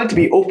say, "Yeah, I want it to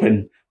be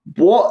open,"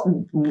 What?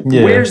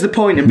 Yeah. Where's the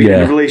point in being in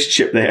Yeah. a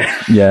relationship there?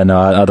 Yeah, no,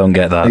 I don't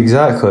get that.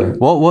 Exactly.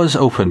 What was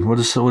open? What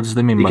does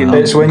they mean You by can- that?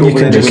 It's when Go you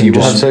with can just anyone you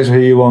have want. sex with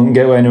who you want,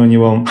 get with anyone you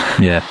want.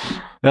 Yeah.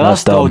 Yeah,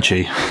 that's That's dumb.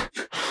 dodgy.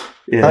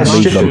 Yeah, That's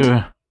I'm not stupid.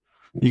 sure.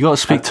 You got to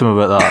speak to him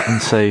about that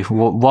and say,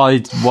 why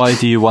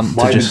do you want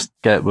Why to just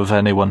get with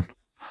anyone?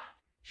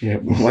 yeah.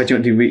 Why do you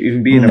want to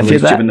even be in a If you're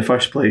relationship that- in the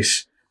first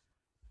place?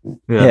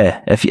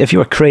 Yeah. If you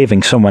were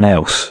craving someone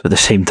else at the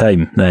same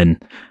time, then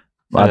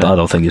I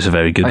don't think it's a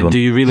very good Like, one. do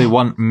you really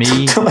want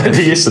me? Don't let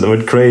me used to the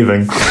word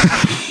craving.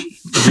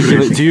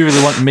 Do you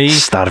really want me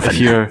Starving. if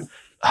you're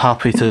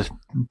happy to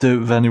do it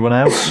with anyone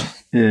else?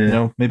 Yeah, You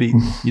know, maybe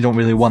you don't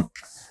really want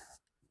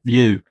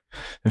you,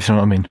 if you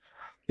know what I mean.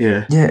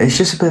 yeah. Yeah, it's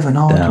just a bit of an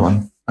odd Damn.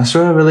 one. I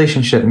swear a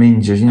relationship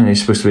means you're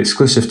supposed to be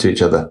exclusive to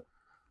each other.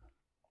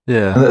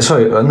 Yeah.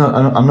 Sorry, I'm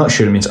not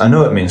sure it means. I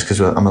know it means because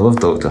I'm a love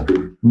doctor,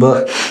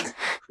 but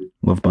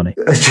Love Bunny.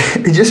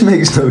 it just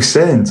makes no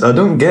sense. I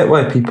don't get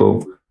why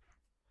people.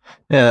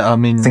 Yeah, I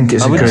mean, Think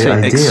it's I a wouldn't great say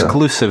idea.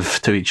 exclusive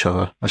to each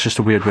other. That's just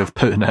a weird way of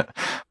putting it.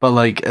 But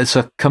like, it's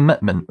a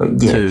commitment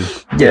Yeah. to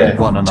Yeah.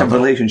 one It's a another.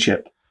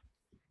 relationship.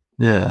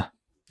 Yeah.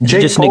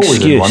 Jake Just Paul an was in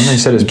excuse one. They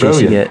said it's in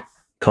case you brilliant. get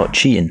caught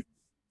cheating.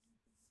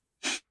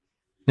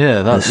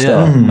 Yeah, that's It's,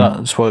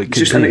 that's what it It's could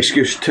just be. an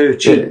excuse to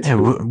cheat. Yeah,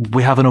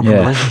 we have an open Yeah.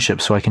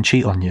 relationship, so I can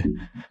cheat on you.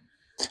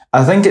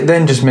 I think it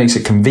then just makes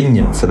it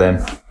convenient for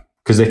them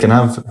because they can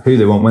have who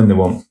they want when they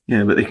want.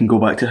 Yeah, but they can go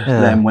back to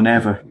them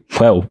whenever.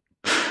 Well,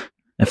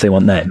 if they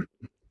want them,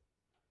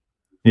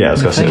 Yeah, I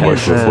was going to The say thing it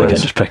works is, both they can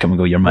ways. just pick them and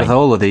go, you're With mine.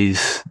 all of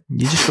these,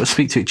 you just got to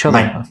speak to each other.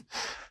 Mine.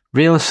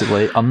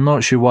 Realistically, I'm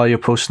not sure why you're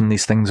posting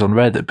these things on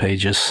Reddit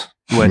pages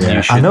when Yeah.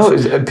 you should. I know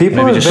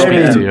people Maybe are just speak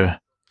to very your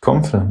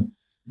confident.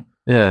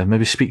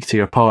 maybe speak to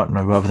your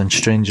partner rather than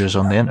strangers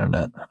on the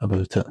internet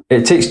about it.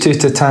 It takes two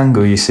to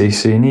tango, you see.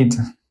 So you need.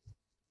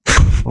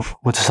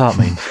 What does that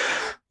mean?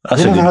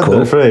 That's you a never good had that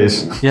quote.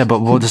 phrase. Yeah, but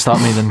what does that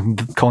mean in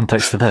the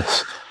context of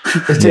this?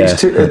 It takes Yeah.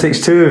 two. It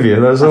takes two of you.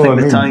 That's all think I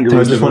the mean. tango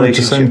I is just the wanted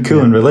to sound relationship, cool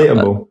yeah. and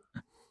relatable.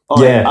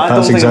 Oh, Yeah, I don't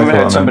that's think exactly I've ever what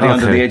I heard somebody meant.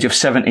 under the Okay. age of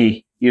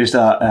 70 use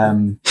that.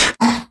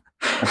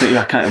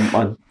 I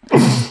can't.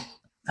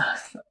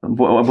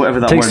 Whatever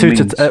that Takes word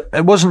two means. to.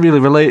 It wasn't really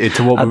related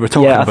to what we were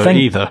talking yeah, I about think-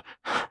 either.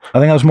 I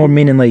think I was more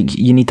meaning like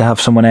you need to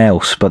have someone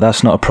else, but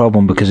that's not a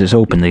problem because it's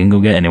open. They can go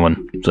get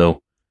anyone.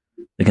 So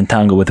they can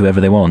tangle with whoever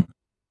they want.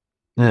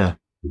 Yeah.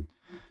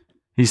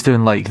 He's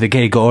doing like the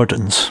gay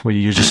Gordons, where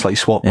you just like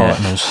swap Yeah.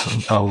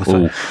 partners all the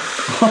time.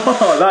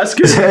 Oh, that's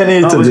good. I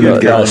need That to was do good,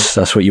 that. Gavin.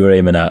 That's what you were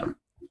aiming at.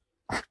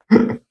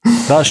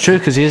 That's true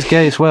because he is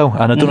gay as well,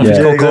 and I don't know if Yeah. he's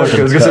Yeah, called exactly.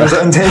 I was Gordon. going to say, was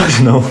that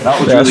intentional? That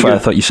was That's really why I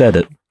good. thought you said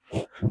it.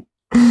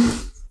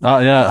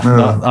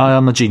 I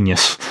am a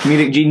genius.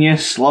 Comedic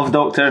genius, love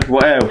doctor.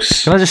 What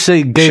else? Can I just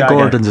say, gay Shagger.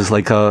 Gordons is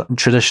like a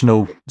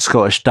traditional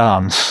Scottish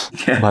dance.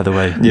 Yeah. By the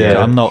way,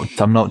 Yeah. I'm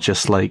not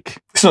just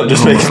like It's not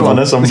just making fun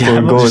of some yeah, poor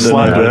I'm not just Gordon.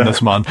 slandering either.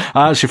 this man.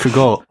 I actually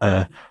forgot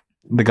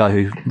the guy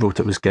who wrote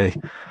it was gay.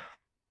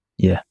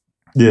 Yeah,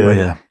 But Yeah.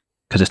 yeah,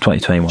 because it's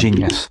 2021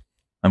 genius.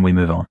 and we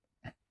move on.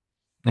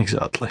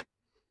 Exactly.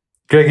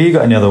 Greg, you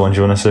got any other ones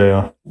you want to say?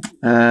 Or?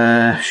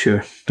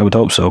 Sure. I would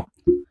hope so.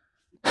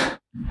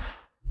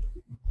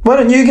 Why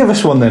don't you give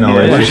us one then,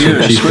 Ollie? what's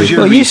yours? What's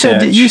your Well, you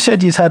said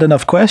research? you'd had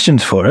enough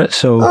questions for it,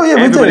 so Oh yeah,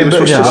 we Everybody did. was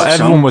But supposed yeah, to- But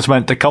everyone was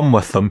meant to come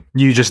with them.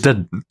 You just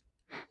didn't.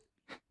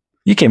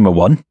 you came with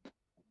one.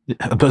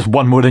 But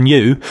one more than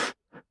you.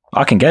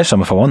 I can get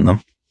some if I want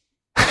them.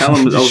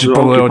 Callum was You also should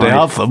probably already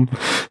occupied. have them.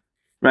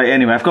 Right,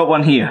 anyway, I've got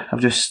one here. I've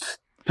just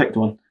picked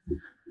one.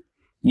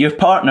 Your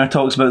partner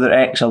talks about their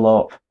ex a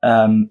lot.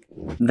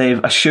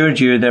 They've assured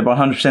you they're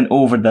 100%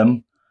 over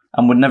them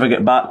and would never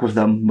get back with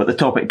them, but the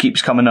topic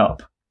keeps coming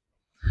up.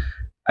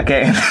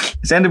 Again,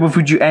 it's ended with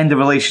would you end a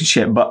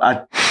relationship, but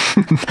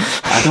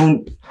I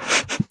don't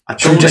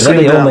just Is say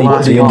that the that only,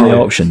 last the only line.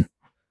 option?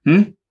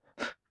 Hmm?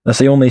 That's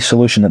the only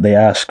solution that they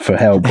ask for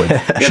help with.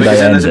 Yeah, Should because I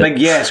then end there's a it? big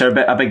yes or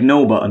a big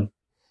no button.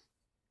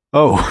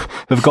 Oh,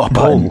 they've got a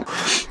poll.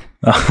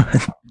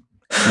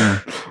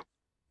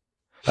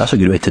 That's a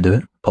good way to do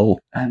it. Poll.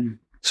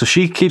 So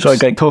she keeps Sorry,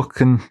 Greg.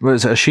 talking. What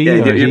is it? A she Yeah,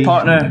 or your he?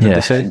 partner. Did Yeah.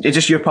 they say? It's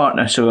just your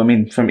partner, so I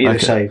mean, from either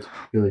Okay. side,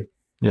 really.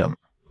 Yeah.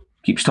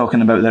 Keeps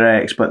talking about their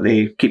ex, but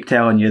they keep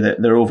telling you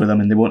that they're over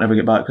them and they won't ever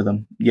get back with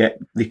them. Yet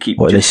they keep.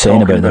 What are they just saying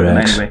talking about their them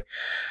ex? Anyway.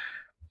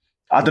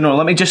 I don't know.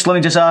 Let me just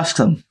ask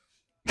them.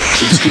 They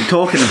just keep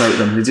talking about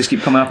them. They just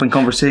keep coming up in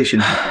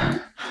conversation.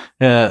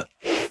 Yeah.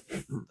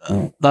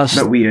 That's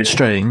Bit weird.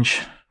 strange.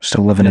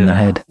 Still living in their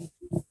head.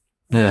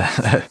 Yeah.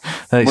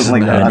 It wasn't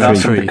like that. I'd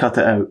ask them to cut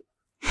it out.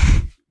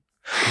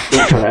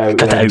 Don't cut it out.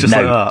 Cut it out Just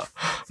now. like that.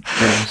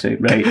 Yeah, so,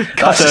 right.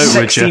 Cut That's the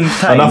out, would you? 16th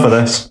time Enough of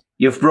this.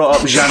 you've brought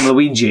up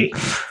Gianluigi.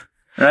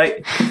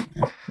 Right?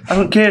 I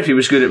don't care if he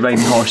was good at riding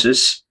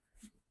horses.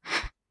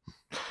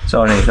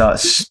 Sorry,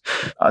 that's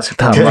a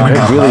Damn,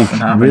 Okay.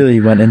 Greg really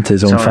went into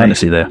his own Sorry.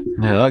 fantasy there.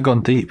 Yeah, that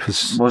gone deep.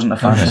 It's, wasn't a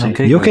fantasy.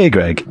 Okay. You okay,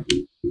 Greg?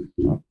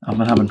 I've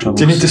been having trouble.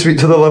 Do you need to speak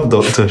to the love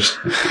doctors?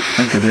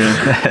 I think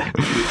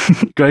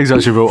I do. Greg's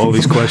actually wrote all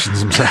these questions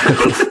himself.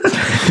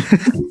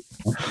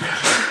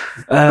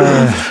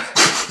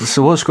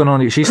 So what's going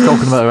on? She's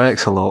talking about her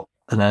ex a lot,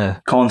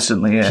 and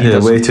Constantly, yeah. Yeah,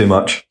 way too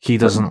much. he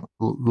doesn't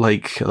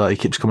like that he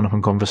keeps coming up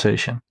in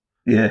conversation.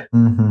 Yeah.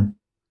 Mm-hmm.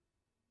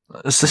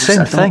 It's the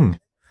same thing.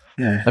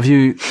 Yeah. Have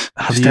you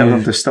Tell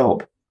them to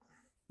stop.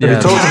 Have you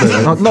talked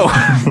about it?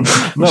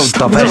 No,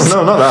 stop No, it.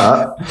 no, not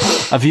that.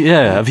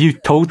 Have you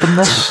told them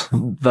this,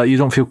 that you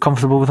don't feel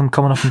comfortable with him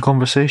coming up in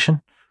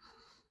conversation?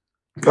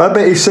 I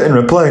bet he's sitting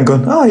replying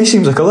going, oh, he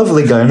seems like a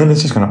lovely guy, and then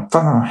he's just going,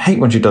 I hate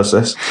when she does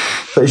this.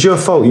 But it's your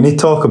fault, you need to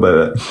talk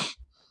about it.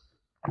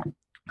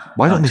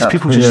 Why don't these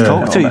people just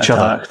talk to each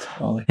other?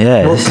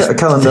 Yeah. Well, it's just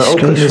calendar,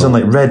 open these on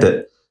like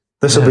Reddit.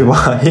 This will be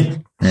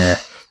why. Yeah.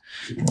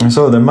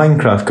 So they're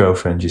Minecraft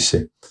girlfriends, you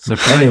see. They're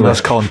providing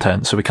us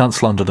content, so we can't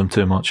slander them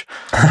too much.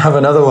 I have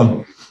another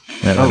one.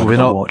 Yeah, Are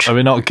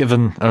we not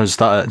giving, or is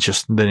that it?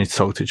 Just they need to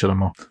talk to each other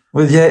more?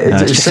 Well, yeah,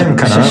 it's the same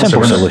kind of a simple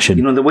answer. solution.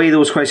 You know, the way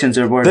those questions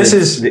are worded,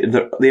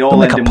 they all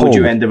like end a in would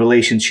you poll. end the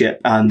relationship,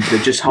 and they're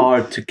just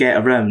hard to get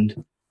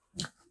around.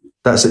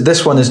 That's it.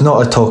 This one is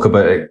not a talk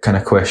about it kind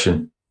of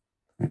question.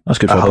 That's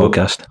good for a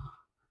podcast.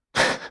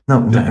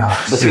 No,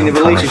 Between the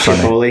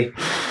relationship, Ollie,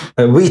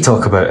 we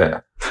talk about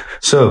it.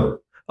 So,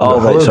 Oh,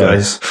 right, hello sorry.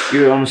 guys.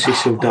 you're honestly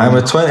so dumb. I'm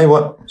a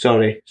 21.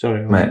 Sorry.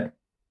 Mate,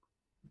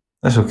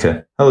 that's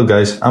okay. Hello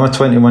guys. I'm a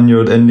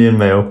 21-year-old Indian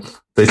male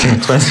dating a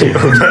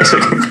 20-year-old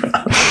Mexican girl.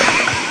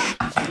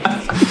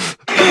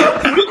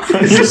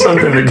 It's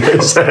something that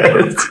gets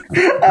said.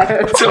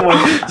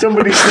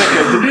 Somebody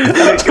snickered. And it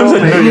No,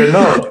 got me. you're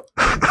not.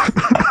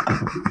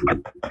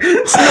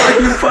 It's not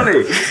even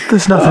funny.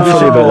 There's nothing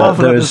funny about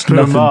that. There's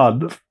nothing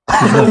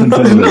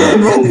funny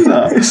about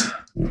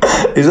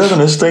that. He's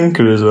having a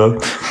stinker as well.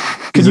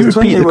 Can you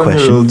repeat the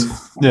question?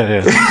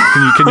 Yeah.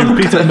 Can you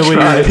repeat it in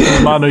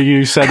the manner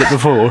you said it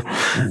before?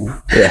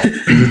 Yeah.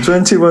 He's a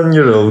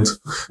 21-year-old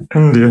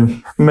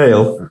Indian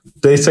male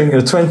dating a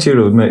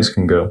 20-year-old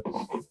Mexican girl.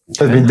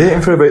 They've been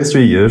dating for about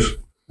 3 years.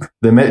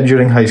 They met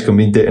during high school and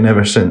been dating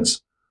ever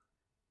since.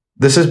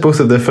 This is both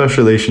of their first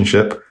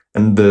relationship,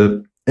 and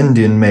the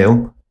Indian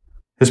male,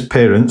 his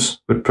parents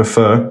would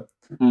prefer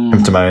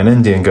him to marry an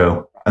Indian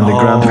girl, and the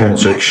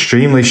grandparents are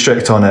extremely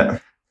strict on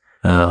it.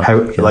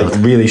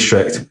 Really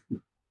strict.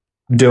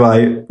 Do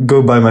I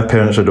go by my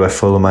parents or do I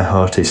follow my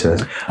heart? He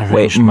says.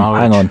 Wait, hang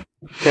on.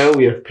 Tell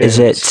your parents.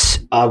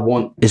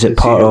 Is it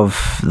part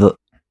of the?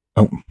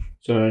 Oh,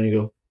 so on you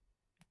go.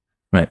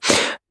 right.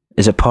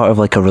 Is it part of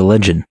like a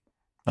religion?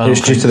 It's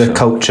due to their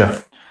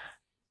culture.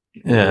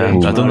 Yeah, I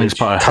don't think it's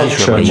part of his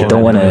Culture, religion. You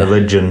don't want to.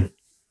 religion.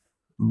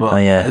 But Oh,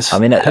 yeah. it's I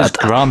mean, his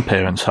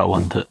grandparents that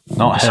want it,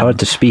 not It's him. hard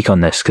to speak on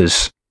this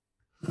because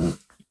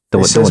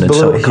don't says want to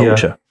below insult here.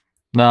 culture.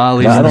 Nah, I'll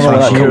leave I it don't know as what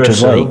that. that year or culture's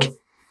so. like.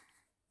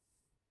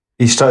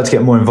 He's started to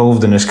get more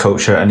involved in his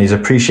culture and he's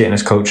appreciating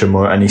his culture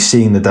more, and he's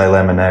seeing the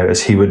dilemma now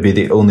as he would be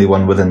the only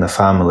one within the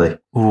family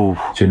Ooh.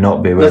 to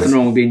not be Nothing with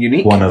wrong with being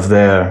unique. one of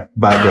their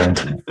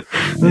background.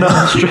 No.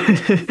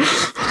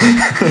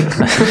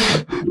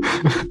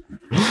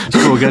 Let's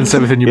go against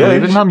everything you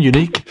believe in. I'm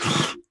unique.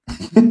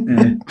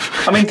 Yeah.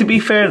 I mean, to be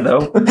fair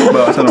though,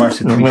 well, I don't know if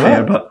to be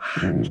fair, but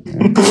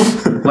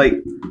like,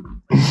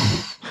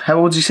 how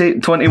old did you say?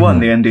 21,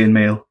 the Indian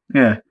male.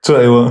 Yeah.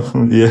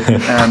 21.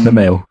 Yeah. The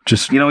male,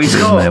 just You know,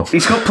 the male.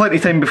 he's got plenty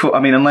of time before. I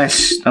mean,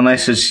 unless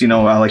it's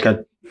like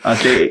a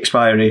date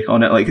expiry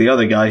on it, like the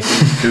other guy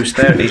who's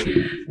 30.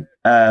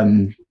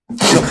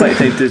 He's got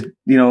plenty of time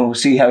to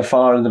see how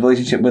far the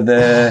relationship with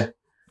the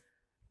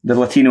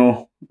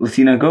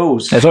Latina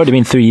goes. It's already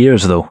been 3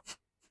 years though.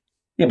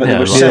 Yeah, but Yeah, they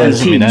were well, that doesn't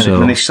 17 mean anything.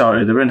 when they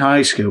started. They were in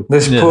high school.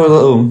 This Yeah. poor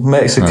little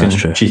Mexican That's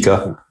true.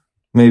 chica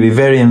may be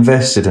very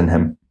invested in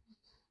him.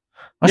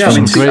 That's Yeah, I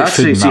mean, some great I'd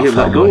food say in see how that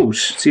that family.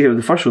 goes. See how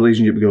the first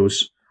relationship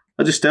goes.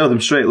 I just tell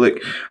them straight, look,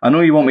 I know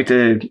you want me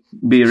to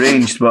be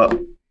arranged, but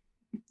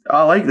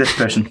I like this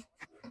person.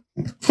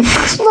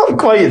 It's not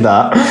quite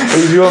that.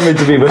 If you want me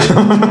to be with him,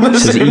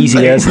 It's as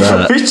easy as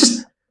that. He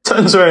just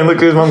turns around and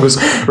looks at his mum and goes,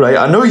 right,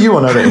 I know you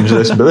want to arrange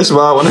this, but this is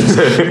what I want to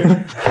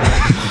do.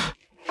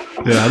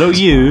 Yeah, I know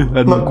you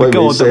and Not the quite what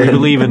God you're that we saying.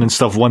 believe in and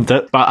stuff want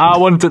it, but I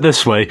want it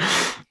this way.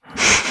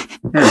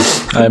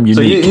 I am So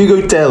unique. you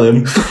go tell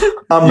him,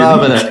 I'm not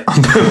having it.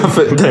 I'm putting my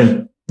foot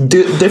down.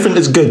 Different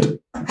is good.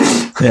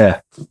 Yeah.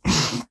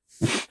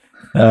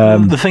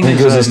 The thing He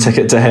goes his is,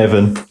 ticket to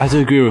heaven. I do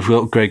agree with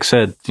what Greg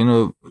said.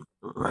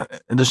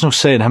 There's no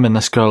saying him and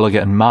this girl are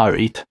getting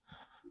married,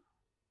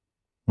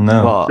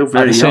 No. but They're at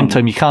very the same young.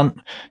 time,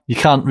 you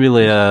can't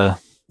really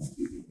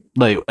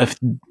like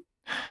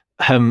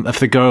if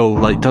the girl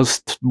like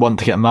does want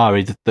to get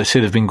married. They say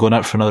they've been going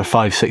out for another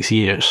 5-6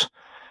 years.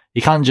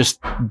 You can't just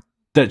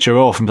ditch her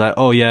off and be like,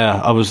 oh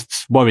yeah, I was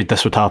worried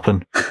this would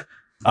happen.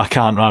 I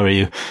can't marry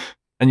you.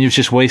 And you've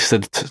just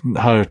wasted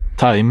her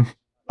time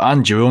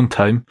and your own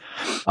time.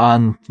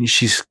 And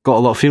she's got a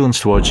lot of feelings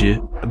towards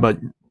you, but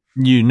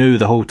you knew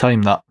the whole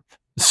time that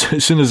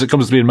as soon as it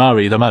comes to being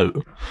married, I'm out.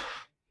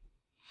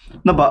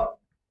 No, but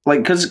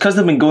like because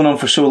they've been going on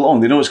for so long,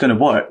 they know it's going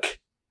to work.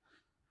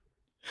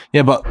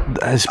 Yeah, but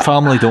his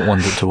family don't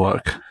want it to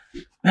work.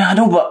 Yeah, I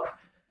know, but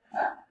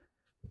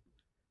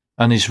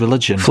And his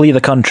religion. Flee the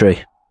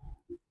country.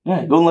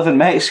 Yeah, go and live in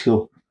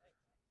Mexico.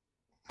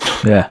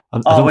 Yeah. I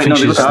don't wait, think no,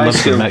 she they just were at high lived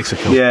school. in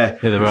Mexico. Yeah.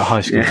 They were at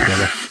high school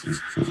together.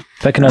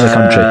 Pick another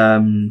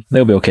country.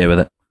 They'll be okay with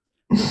it.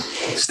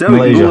 Still, you can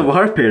Malaysia. go live with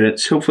her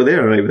parents. Hopefully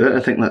they're alright with it. I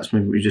think that's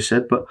maybe what you just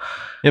said, but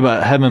Yeah,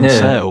 but him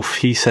himself,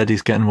 he said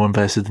he's getting more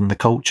invested in the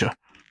culture.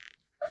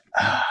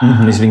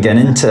 He's been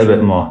getting into it a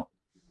bit more.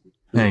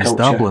 Yeah, he's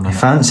Culture. dabbling in He it.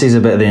 fancies a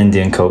bit of the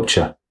Indian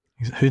culture.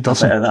 Who bit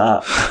doesn't? of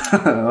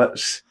that.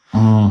 Let's.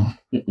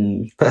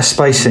 Bit of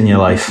spice in your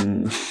life.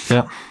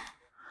 Yeah.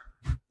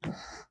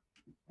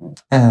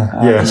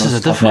 Yeah. This is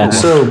a difficult one.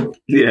 So,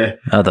 Yeah.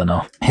 I don't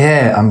know.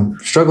 yeah, I'm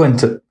struggling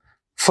to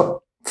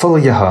follow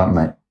your heart,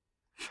 mate.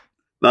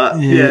 That's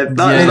Who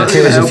going to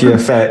cares help if you him.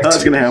 affect?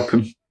 That's going to help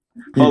him.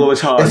 Follow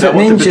his heart. If I it don't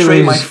want to means you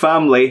betray my lose-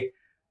 family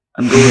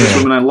and go with this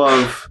woman I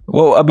love,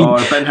 Well, I mean, or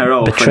bin her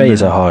off. betray and-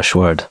 is a harsh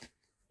word.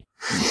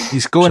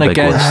 He's going It's a big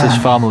against word.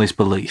 his family's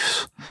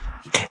beliefs.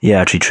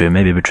 Yeah, actually true.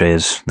 Maybe betray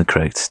is the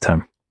correct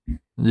term.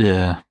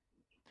 Yeah.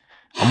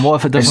 And what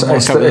if it It's, doesn't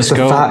it's, work out the, with it's this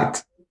the girl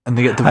fact. and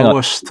they get Hang on.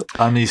 divorced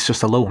and he's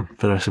just alone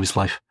for the rest of his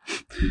life?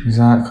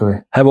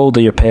 Exactly. How old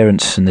are your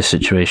parents in this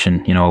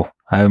situation? You know,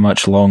 how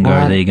much longer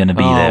are they going to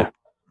be there?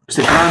 It's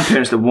the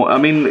grandparents that want. I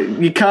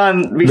mean, you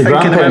can't be The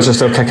thinking grandparents about. are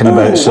still kicking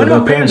about, so when their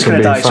my parents parents will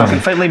going to be die, so I can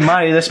fine. finally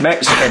marry this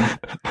Mexican.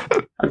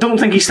 I don't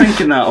think he's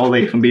thinking that,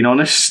 Ollie. If I'm being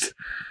honest.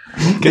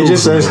 He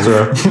just says to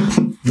her,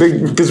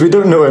 because we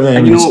don't know her name.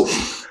 And you know,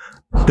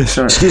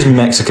 sorry. Excuse me,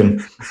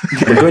 Mexican.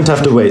 We're going to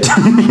have to wait.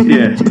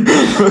 Yeah.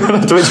 We're going to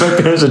have to wait till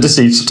my parents are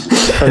deceased.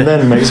 And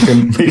then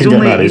Mexican, we can get only-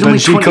 married. he's only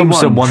And she comes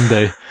to 21. him one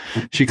day.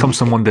 She comes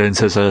to him one day and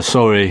says,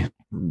 sorry,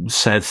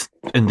 said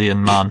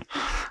Indian man.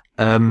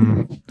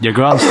 Your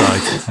grand's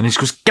died. And he just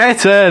goes,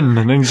 get in!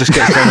 And then he just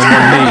gets down on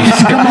one knee.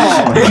 Come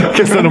on.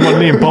 Gets down on one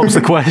knee and pops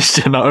the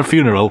question at her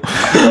funeral.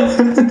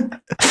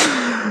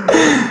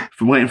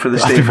 Been waiting for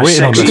this I've day been for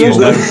waiting on 6 this years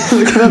moment. now.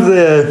 We could have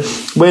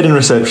the wedding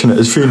reception at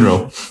his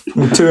funeral.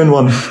 2 in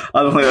 1. I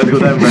don't think that'd go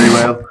down very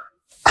well.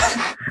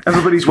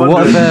 Everybody's What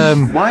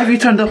wondering, if, why have you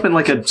turned up in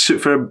like a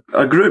suit for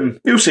a groom?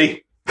 You'll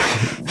see.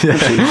 yeah,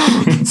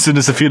 as soon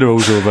as the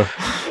funeral's over,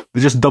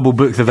 they just double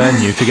book the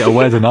venue to get a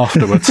wedding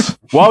afterwards.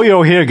 While you're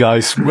all here,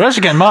 guys, we're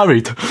actually getting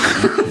married.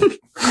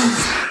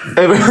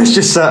 Everyone's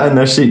just sat in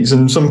their seats,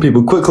 and some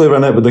people quickly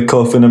run out with the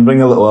coffin and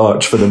bring a little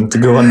arch for them to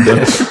go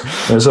under.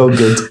 It's all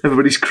good.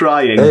 Everybody's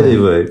crying.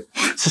 Anyway,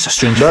 It's just a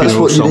strange That's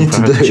funeral what you song need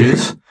for to her to do.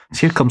 choose.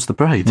 Here comes the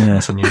bride. Yeah.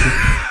 That's unusual.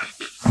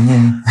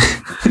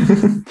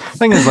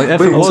 Thing is, like, if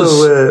Wait it was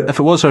until, if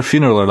it was her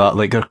funeral or that,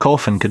 like, her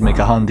coffin could make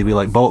a handy wee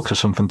like box or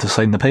something to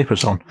sign the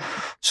papers on.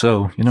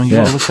 So you know, you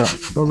Yeah.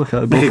 gotta look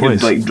at it Make both a good,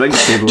 ways. like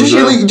drinks table. just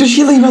as well.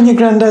 you lean on your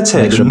granddad's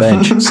head Extra and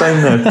bench.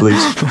 sign there,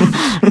 please.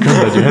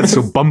 God, your head's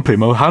so bumpy,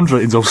 my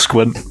handwriting's all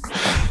squint.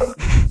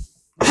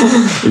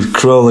 He's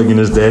crawling in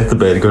his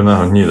deathbed, going, "Oh,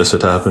 I knew this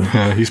would happen."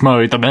 Yeah, he's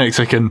married a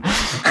Mexican.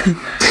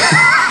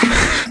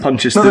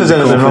 Punches Not through there's the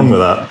anything wrong coffin. with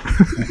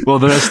that. Well,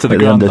 the rest of the Like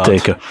the granddad.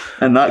 Undertaker.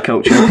 In that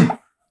culture.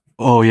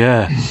 Oh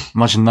yeah,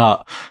 imagine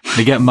that.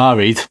 They get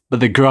married, but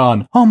the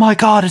gran, oh my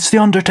god, it's the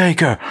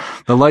Undertaker.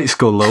 The lights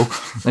go low.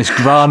 This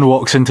gran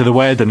walks into the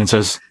wedding and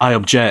says, I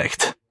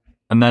object.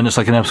 And then it's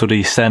like an episode of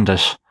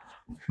EastEnders.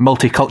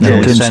 Multicultural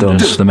Yeah, EastEnders.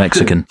 Tombstones, the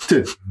Mexican.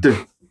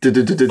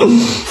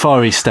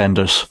 Far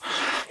EastEnders.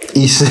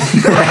 He's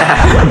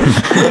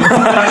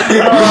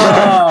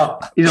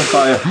He's on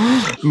fire.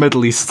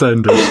 Middle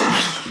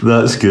EastEnders.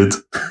 that's good.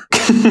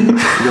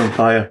 He's on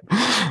fire.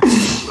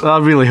 I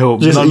really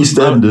hope. Just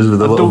EastEnders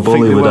with I the little don't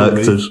think they will Bollywood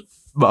be, actors.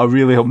 But I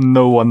really hope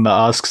no one that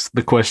asks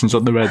the questions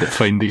on the Reddit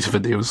find these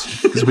videos.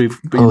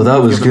 'Cause Oh,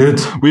 that was given-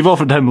 good. We've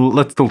offered him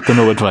little to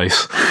no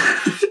advice.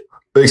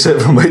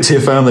 Except for wait till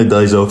your family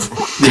dies off.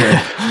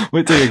 Yeah.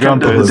 Wait till your Come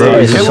to grandparents the die.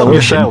 day. It's a Kill them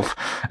solution. yourself.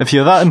 If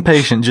you're that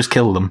impatient, just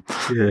kill them.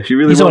 Yeah. If you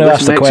really He's the want one who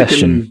this asked the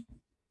Mexican.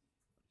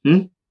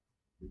 question.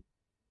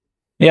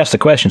 He asked the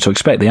question, so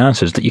expect the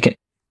answers. That you can,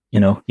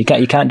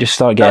 you can't just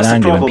start getting That's the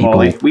angry when problem, people.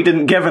 Ollie. We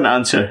didn't give an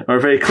answer, or a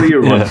very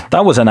clear one. Yeah.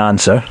 That was an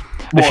answer.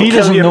 If he Kill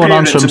doesn't your know an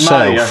parents answer and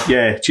marry himself, her.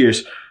 Yeah,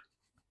 cheers.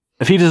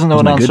 if he doesn't know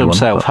an Wasn't a answer good one,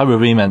 himself, but- how are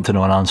we meant to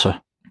know an answer?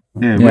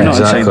 Yeah, Yeah, we're not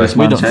exactly. inside this We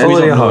man's don't, head. Follow we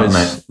your don't know heart, his,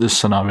 mate. this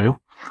scenario.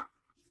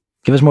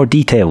 Give us more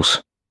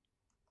details.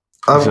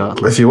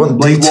 Exactly. If you want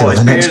Like detail, what? the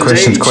His next parents'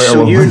 question's age, quite a so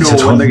you long-winded know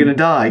when one. they're going to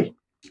die.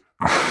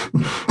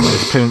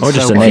 His parents Or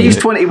just sell a one. name. He's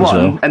as 21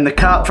 well. and the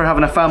cap for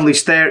having a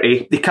family's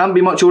 30. They can't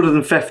be much older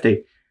than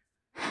 50.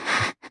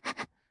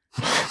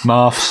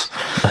 Maths.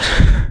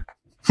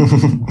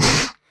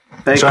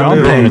 They Try can't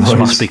and move be. on. Grandparents boys.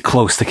 must be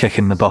close to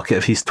kicking the bucket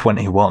if he's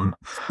 21.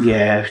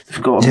 Yeah,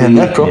 they've got to Yeah, be.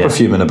 they're proper Yeah.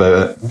 fuming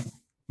about it.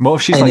 What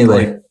if she's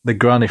Anyway. like the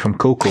granny from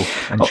Coco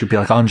and she'd be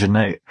like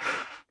 108?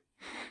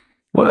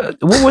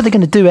 What were they going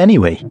to do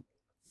anyway?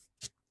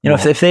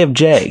 If they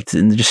object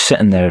and they're just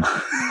sitting there,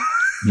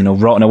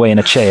 rotting away in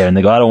a chair, and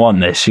they go, "I don't want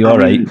this." You all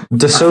right?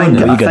 Disown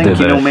you it. I gotta think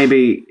do better.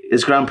 maybe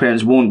his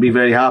grandparents won't be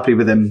very happy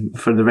with him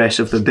for the rest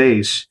of their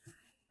days.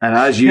 And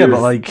as you Yeah,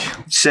 but like,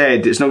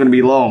 said, it's not going to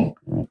be long.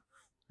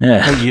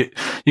 Yeah.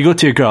 you go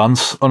to your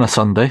grand's on a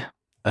Sunday,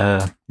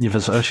 you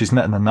visit her, she's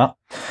knitting and that.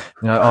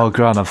 You're like, oh,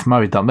 Gran, I've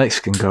married that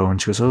Mexican girl.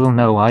 And she goes, oh,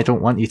 no, I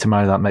don't want you to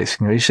marry that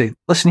Mexican girl. You say,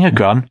 listen here,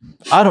 Gran,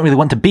 I don't really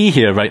want to be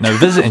here right now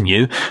visiting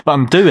you, but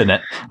I'm doing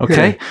it,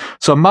 okay?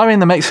 So I'm marrying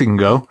the Mexican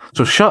girl,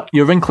 so shut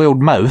your wrinkly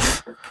old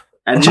mouth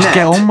and just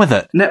get on with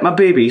it. Knit my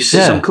babies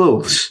some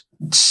clothes.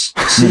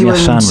 See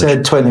when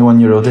said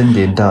 21-year-old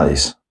Indian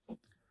dies?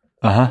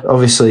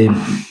 Obviously,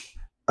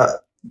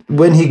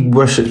 when he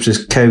worships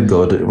his cow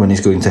god when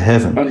he's going to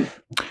heaven.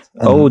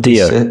 Oh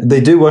dear.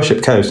 They do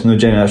worship cows. No,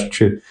 Jenny, that's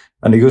true.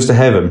 And he goes to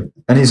heaven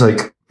and he's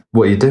like,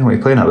 what are you doing? What are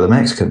you playing at with a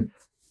Mexican?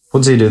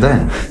 What does he do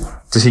then?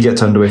 Does he get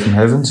turned away from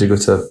heaven? Does he go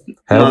to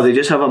hell? No, they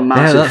just have a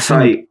massive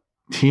fight.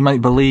 He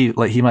might believe,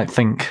 like, he might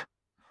think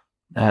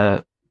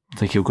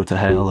he'll go to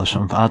hell or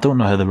something. I don't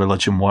know how the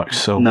religion works,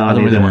 so I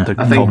don't really want to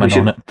comment on it. I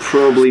think we should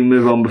probably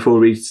move on before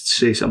we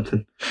say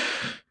something.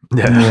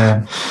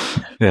 Yeah,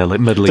 like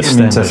Middle East.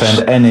 Didn't mean to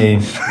offend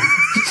any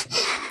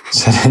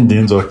said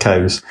Indians or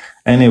cows.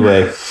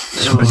 Anyway,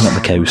 just bring up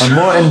the cows. A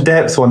more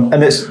in-depth one,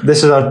 and this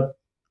is our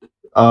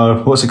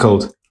what's it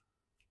called?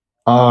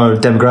 Our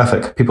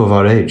demographic, people of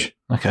our age.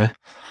 Okay.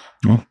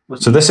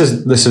 So this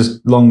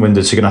is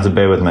long-winded, so you're gonna have to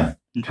bear with me.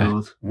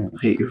 God, I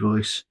hate your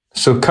voice.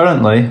 So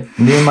currently,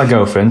 me and my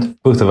girlfriend,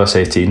 both of us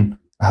 18,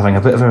 are having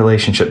a bit of a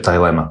relationship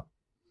dilemma.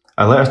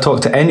 I let her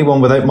talk to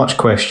anyone without much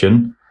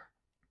question.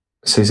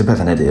 So he's a bit of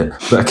an idiot.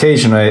 But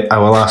occasionally, I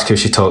will ask who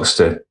she talks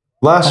to.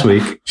 Last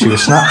week, she was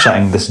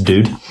Snapchatting this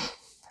dude,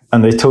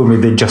 and they told me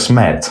they just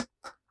met.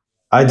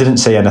 I didn't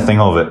say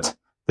anything of it.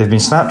 They've been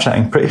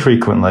Snapchatting pretty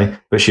frequently,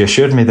 but she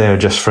assured me they are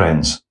just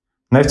friends.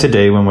 Now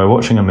today, when we're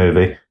watching a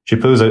movie, she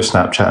pulls out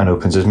Snapchat and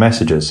opens his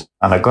messages,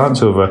 and I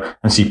glance over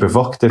and see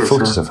provocative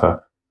photos of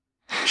her.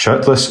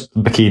 Shirtless,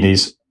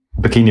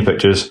 bikini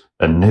pictures,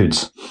 and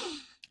nudes.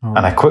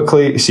 And I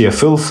quickly see a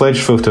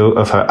full-fledged photo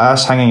of her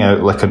ass hanging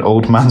out like an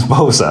old man's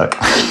ballsack.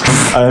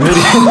 I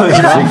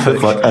immediately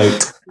freaked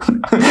out.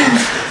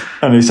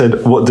 And he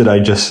said, what did I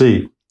just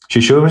see?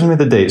 She shows me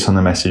the dates on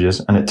the messages,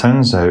 and it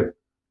turns out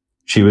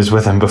she was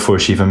with him before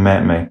she even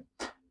met me.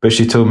 But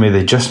she told me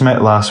they just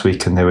met last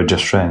week and they were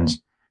just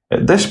friends.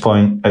 At this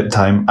point in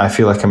time, I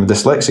feel like I'm a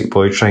dyslexic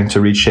boy trying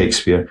to read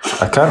Shakespeare.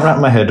 I can't wrap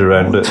my head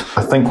around it.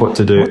 I think what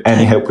to do.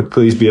 Any help would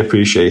please be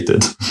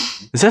appreciated.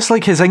 Is this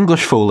like his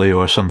English folio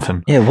or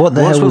something? Yeah, what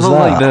the hell was that?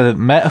 Like the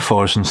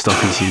metaphors and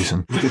stuff he's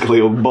using? Wrinkly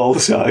old ball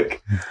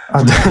sack.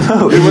 I don't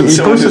know. He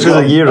posted this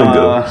a year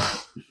ago.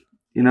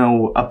 You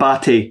know, a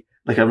batty,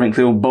 like a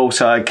wrinkly old ball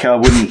sack. I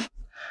wouldn't.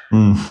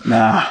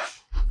 Nah.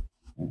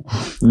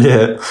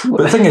 Yeah,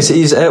 but the thing is,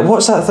 he's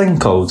what's that thing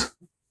called?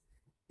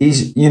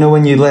 He's, you know,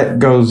 when you let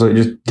girls like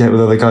just get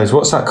with other guys,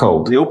 what's that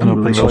called? The open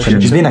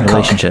relationship. He's being a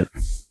cuck.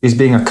 He's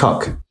being a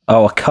cuck.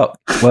 Oh, a cuck.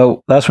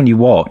 Well, that's when you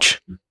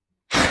watch.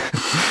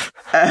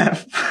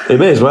 It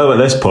may as well at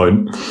this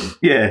point.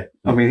 Yeah,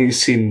 I mean, he's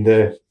seen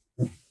the.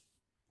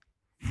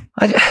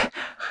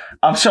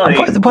 I'm sorry.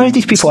 Why are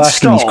these people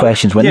asking these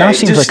questions when that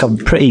seems like a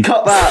pretty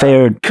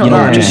fair,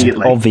 just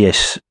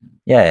obvious?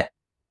 Yeah.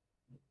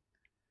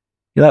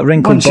 You let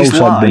wrinkled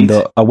ballsack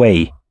window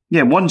away.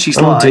 Yeah, one, she's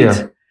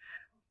lied.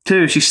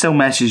 Two, she still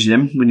messages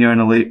him when you're in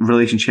a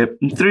relationship.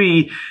 And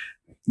three,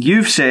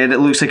 you've said it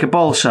looks like a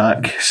ball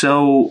sack.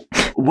 So,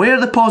 where are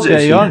the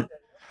positives?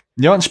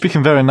 You aren't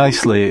speaking very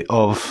nicely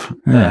of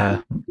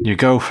your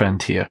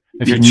girlfriend here.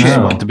 If you just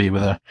want to be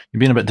with her, you're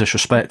being a bit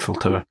disrespectful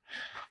to her.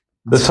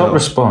 The top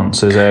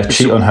response is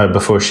cheat on her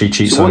before she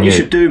cheats on you. What you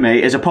should do,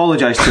 mate, is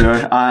apologise to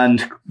her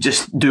and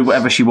just do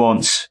whatever she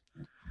wants.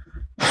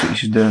 That's what you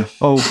should do.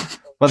 Oh.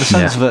 By the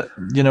sense of it,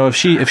 you know, if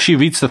she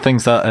reads the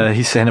things that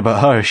he's saying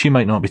about her, she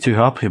might not be too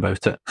happy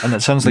about it. And it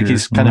sounds like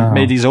he's kind of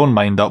made his own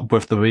mind up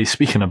with the way he's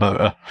speaking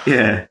about her.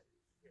 Yeah.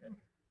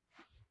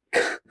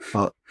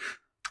 But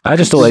I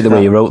just don't like the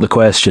way you wrote the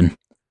question.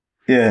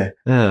 Yeah.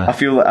 I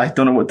feel like I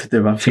don't know what to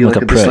do. I feel like a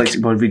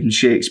dyslexic boy reading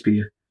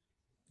Shakespeare.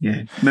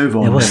 Yeah. Move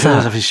on. Yeah, what's that?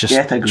 As if he's just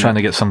trying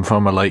to get some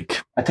form of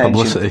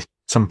publicity,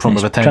 some form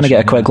of attention. Trying to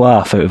get a quick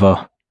laugh out of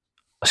a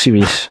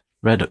serious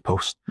Reddit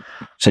post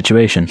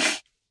situation.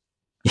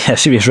 Yeah,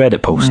 serious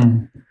Reddit post.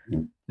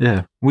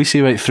 Yeah, we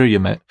see right through you,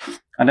 mate.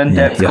 An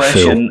in-depth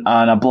question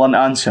and a blunt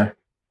answer.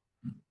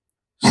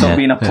 Stop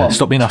being a plump.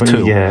 Stop being a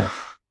tool. Yeah.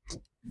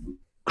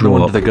 No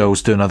wonder the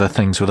girls doing other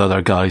things with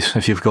other guys.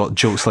 If you've got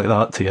jokes like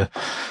that to you,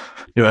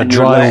 you're a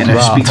dry old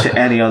rat. Speak to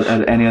any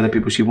other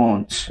people she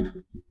wants.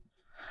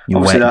 You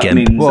obviously, that gimp.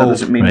 means that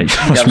doesn't mean. Right,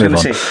 I was going to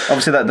say,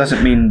 obviously, that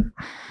doesn't mean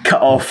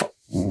cut off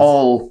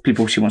all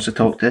people she wants to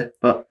talk to,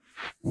 but.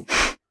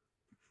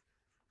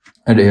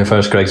 Heard it here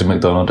first, Greg's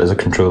McDonald is a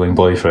controlling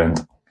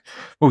boyfriend.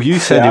 Well, you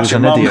said he was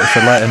an idiot for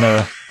letting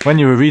her... When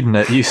you were reading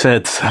it, you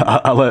said,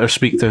 I let her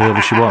speak to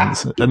whoever she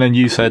wants. And then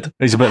you said,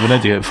 he's a bit of an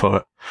idiot for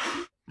it.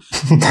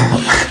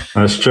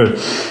 That's true.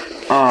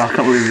 Oh, I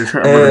can't believe you just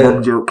hit a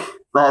mum joke.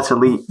 That's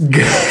elite.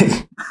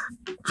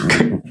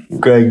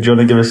 Greg, do you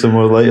want to give us a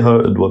more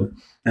light-hearted one?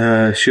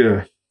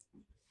 Sure.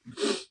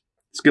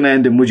 It's going to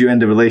end in would you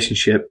end a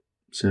relationship?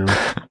 So...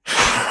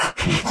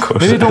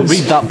 Maybe don't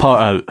read that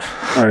part out.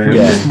 Right,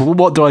 yeah.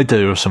 What do I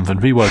do or something?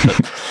 Reword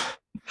it.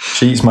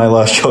 She eats my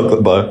last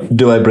chocolate bar.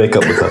 Do I break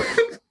up with her?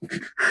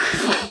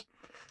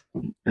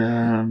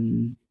 I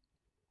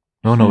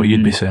don't know what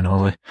you'd be saying,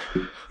 Ollie.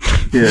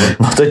 Yeah.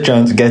 Not a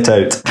chance. Get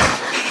out.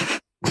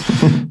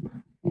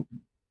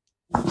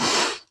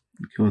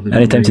 God,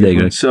 Anytime today,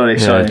 Greg. Sorry.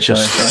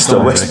 Just a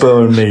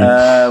whisper on me.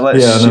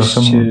 Let's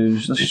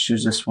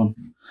choose this one.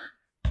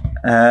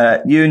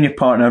 You and your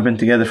partner have been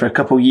together for a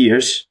couple of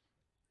years.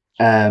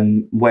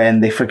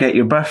 When they forget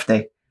your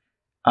birthday,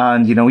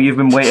 and you've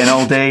been waiting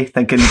all day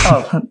thinking,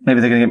 oh,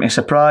 maybe they're going to give me a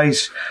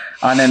surprise,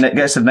 and then it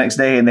gets to the next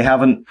day and they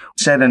haven't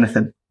said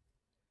anything.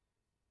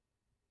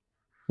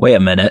 Wait a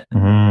minute.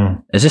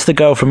 Is this the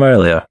girl from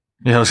earlier?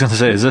 Yeah, I was going to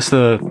say, is this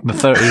the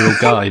 30-year-old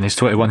guy and his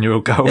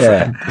 21-year-old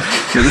girlfriend?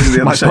 Yeah. This is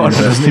the My other side partner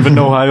of it. doesn't even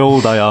know how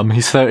old I am.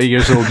 He's 30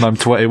 years old and I'm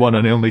 21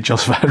 and he only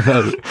just found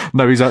out.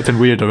 Now he's acting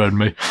weird around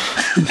me.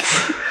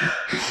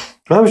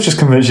 I was just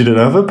convinced you didn't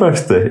have a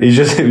birthday. He was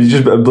just a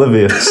bit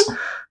oblivious.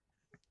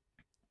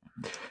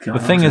 God, The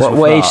thing is,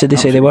 What age did they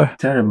say they were?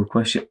 Terrible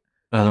question.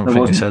 I don't There think he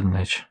wasn't. said an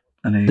age.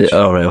 An age.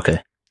 Oh, right,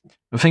 okay.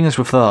 The thing is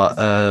with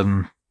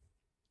that,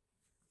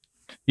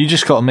 you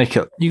just got to make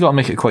it. You got to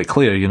make it quite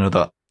clear,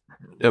 that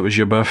it was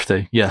your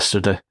birthday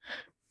yesterday.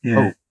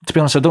 Yeah. Oh, to be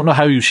honest, I don't know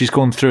how she's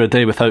going through a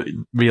day without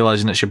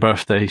realizing it's your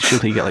birthday.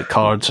 Surely you get like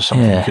cards or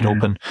something you could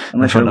open Unless in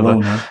you're front of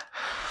alone. her.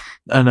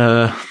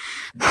 Huh?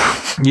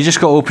 And you just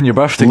got to open your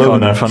birthday Low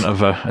card in enough. front of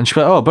her, and she's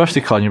like, "Oh, a birthday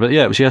card." And you're like,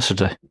 "Yeah, it was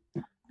yesterday."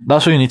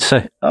 That's what you need to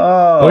say.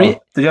 Oh, Or you-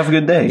 did you have a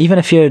good day? Even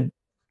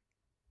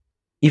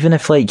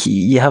if like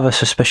you have a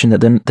suspicion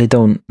that they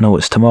don't know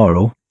it's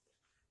tomorrow,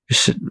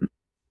 just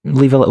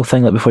leave a little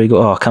thing like before you go,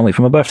 oh, I can't wait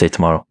for my birthday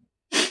tomorrow.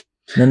 And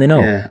then they know.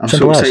 Yeah, I'm so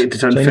Simple as. excited to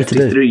turn That's what you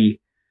need to do.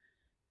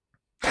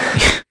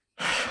 53.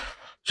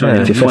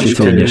 If you're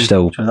 53 and you're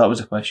still... So that was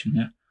a question,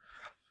 yeah.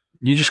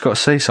 You just got to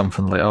say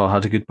something like, "Oh, I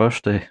had a good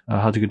birthday. I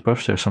had a good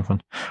birthday," or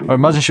something. Or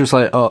imagine she was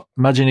like, "Oh,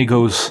 imagine he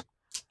goes,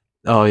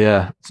 oh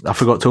yeah, I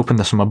forgot to open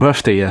this on my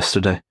birthday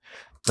yesterday,"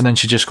 and then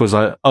she just goes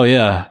like, "Oh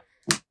yeah,"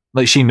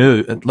 like she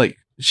knew. Like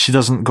she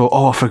doesn't go,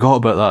 "Oh, I forgot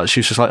about that."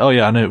 She was just like, "Oh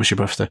yeah, I knew it was your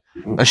birthday."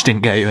 And she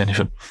didn't get you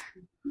anything.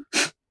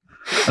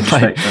 I'd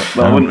respect that.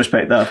 Well, I wouldn't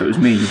respect that if it was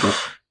me, but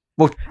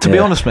Well, to be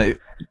Yeah. honest, mate,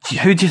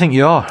 who do you think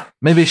you are?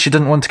 Maybe she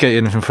didn't want to get you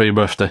anything for your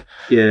birthday.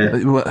 yeah.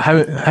 How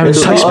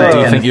It's desperate not do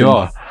you think you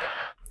anything. are?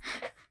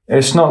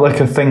 It's not like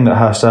a thing that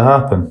has to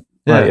happen.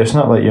 Yeah. Like, it's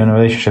not like you're in a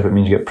relationship, it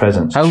means you get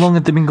presents. How long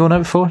had they been going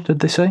out for, did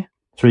they say?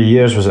 3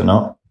 years, was it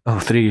not? Oh,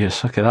 3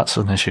 years. Okay, that's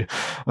an issue.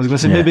 I was going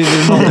to say Yeah. maybe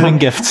they're not doing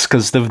gifts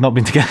because they've not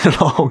been together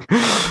long.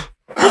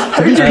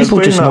 How these people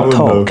just not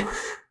talk?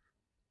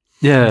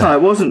 Yeah. No,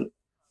 it wasn't.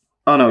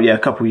 Oh no, yeah, a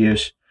couple of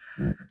years.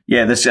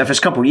 Yeah, if it's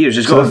a couple of years,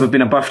 there's So got to if- have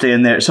been a birthday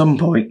in there at some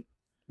point.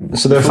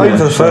 So they're fighting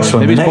for the first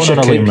one. Maybe The it's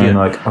next born year on a came leap around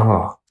year. like,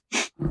 oh,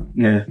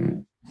 Yeah.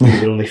 maybe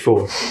they're only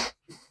 4.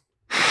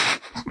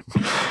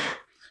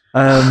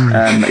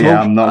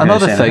 Yeah, I'm not going to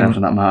another say thing,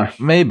 anything on that matter.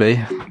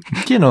 maybe,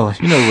 you know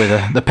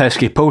where the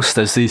pesky post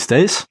is these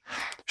days.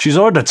 She's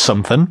ordered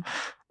something.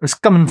 It's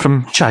coming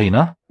from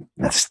China.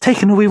 It's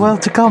taken a wee while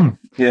to come.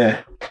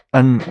 Yeah.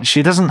 And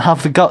she doesn't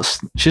have the guts,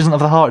 she doesn't have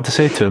the heart to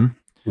say to him,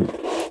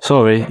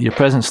 "Sorry, your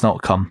present's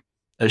not come.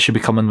 It should be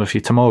coming with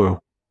you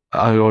tomorrow.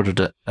 I ordered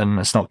it and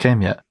it's not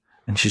came yet."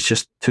 And she's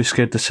just too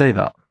scared to say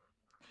that.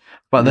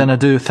 But then I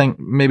do think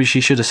maybe she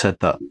should have said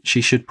that.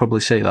 She should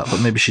probably say that, but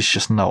maybe she's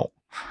just not.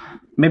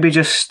 Maybe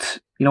just,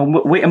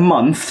 wait a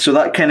month, so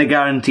that kind of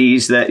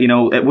guarantees that,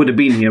 it would have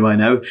been here by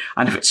now.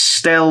 And if it's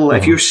still,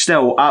 if you're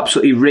still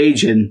absolutely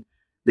raging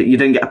that you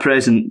didn't get a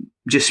present,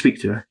 just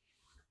speak to her.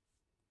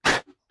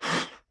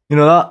 You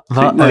know, that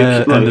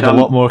Look, ended a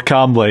lot more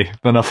calmly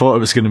than I thought it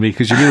was going to be,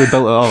 because you really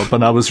built it up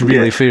and I was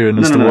really Yeah. fearing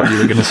as to No. what you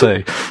were going to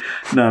say.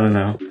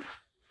 No.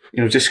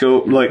 Just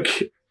go, look,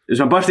 it was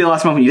my birthday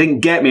last month and you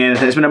didn't get me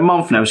anything. It's been a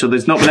month now, so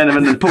there's not been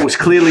anything in the post,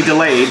 clearly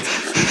delayed.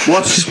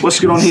 What's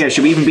going on here?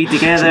 Should we even be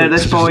together at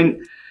this point?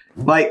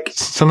 Like,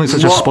 Sound like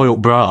such a what-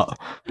 spoilt brat.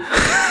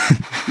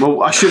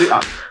 Well, I should.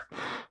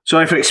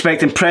 Sorry for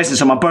expecting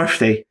presents on my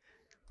birthday.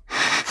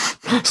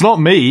 It's not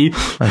me.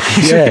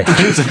 Yeah.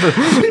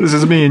 This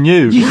is me and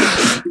you.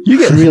 You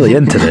get really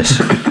into this.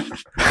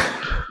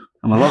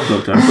 I'm a love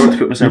doctor. I've got to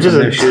put myself in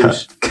their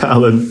shoes.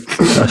 Callan.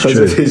 That's As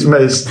true. if he's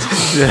missed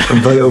a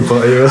vital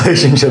part of your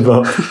relationship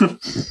up.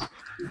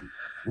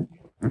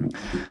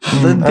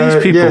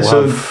 These people yeah,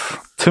 so-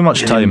 have too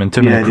much time and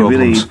too many They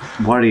problems.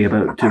 really worry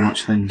about too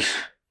much things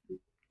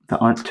that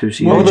aren't too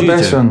serious. What are would the you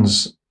best do?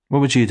 ones? What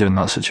would you do in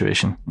that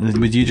situation?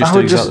 Would you just I do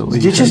would exactly what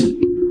you you just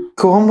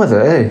go on with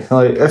it, eh?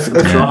 Like, if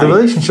Try. the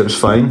relationship's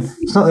fine,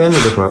 it's not the end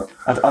of the world.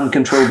 I'd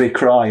uncontrollably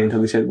cry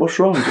until they said, "What's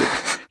wrong with you?"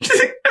 You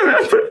think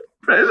I'm a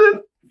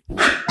present?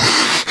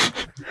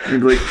 You'd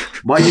be like,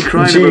 "Why are you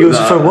crying She about goes,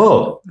 that? for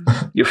what?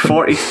 You're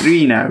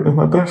 43 now. For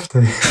my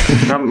birthday.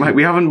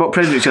 We haven't bought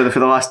presents to each other for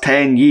the last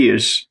 10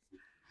 years."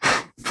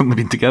 Haven't they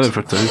been together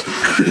for 2?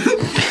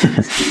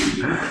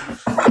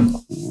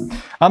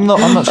 I'm not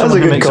That's a someone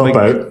who good makes a cop big,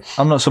 out.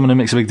 I'm not someone who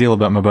makes a big deal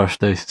about my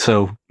birthday.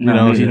 So, No,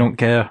 if you neither. don't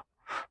care,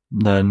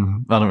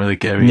 then I don't really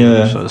care either,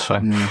 Yeah. so it's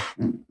fine.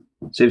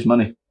 Saves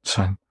money. It's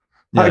fine.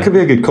 That Yeah. could be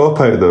a good cop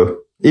out, though.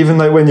 Even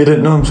like when you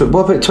didn't know him. So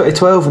what about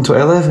 2012 and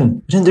 2011?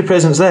 You didn't do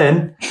presents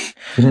then.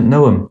 You didn't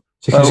know him.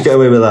 So you can just get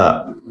away with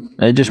that.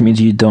 It just means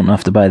you don't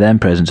have to buy them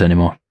presents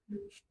anymore.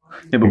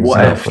 Yeah, but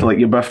what if like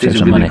your birthdays Save are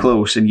some really money.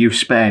 close and you've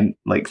spent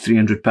like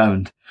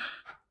 £300?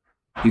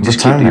 You just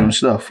keep Return your it. own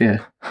stuff, yeah.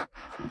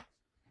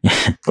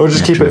 Or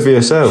just keep it for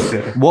yourself.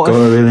 What Got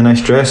if, a really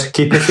nice dress,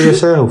 keep it for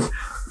yourself.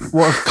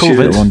 what if Shoot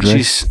at one COVID,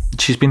 dress.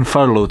 she's been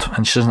furloughed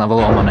and she doesn't have a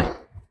lot of money?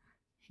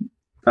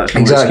 That's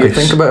no Exactly.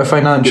 excuse. Think about a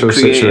financial You're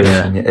creative.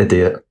 situation, you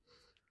idiot.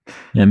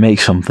 Yeah, make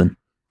something.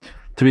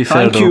 To be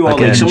fair, Thank you, though,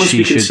 Ollie. again, Someone's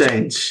she speaking should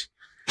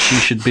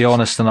sense. be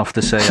honest enough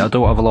to say I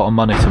don't have a lot of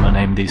money to my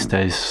name these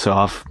days, so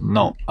I've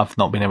not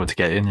been able to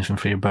get anything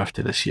for your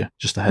birthday this year.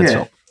 Just a heads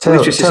Yeah. up. Tell,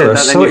 At least you tell said her,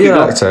 that, then sort you your could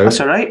go, act out.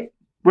 that's alright.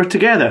 We're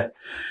together.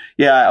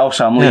 Yeah,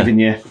 also I'm leaving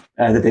you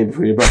the day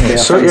before your birthday. I'll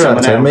Sort find your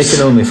someone act out, make else.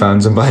 an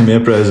OnlyFans and buy me a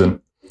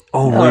present.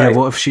 Oh, yeah, Alright.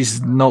 what if she's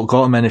not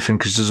got him anything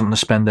because she doesn't want to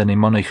spend any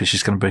money because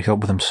she's going to break up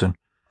with him soon?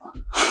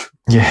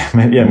 Maybe If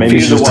she you're the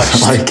just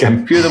doesn't worst. like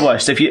him. If you're the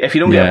worst. If you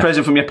don't get Yeah. a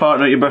present from your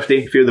partner at your birthday,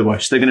 if you're the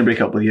worst, they're going to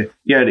break up with you.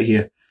 You heard it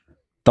here.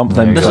 Dump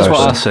them This is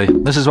what I first. say.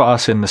 This is what I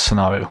say in this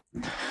scenario.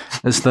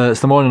 It's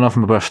the morning of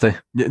my birthday.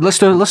 Yeah, let's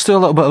do a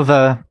little bit of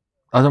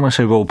I don't want to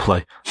say role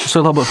play. Let's do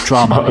a little bit of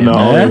drama. Oh, here. no,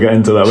 I'll get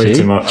into that way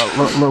See? too much.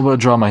 A little bit of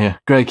drama here.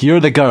 Greg, you're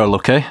the girl,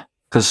 okay?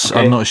 Because Okay.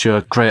 I've noticed you're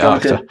a great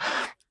Jump actor. in.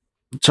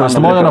 So it's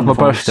I'm the gonna morning of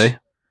put my on a voice. birthday.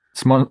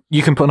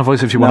 You can put on a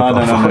voice if you No, want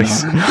to put no, on a no,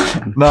 voice.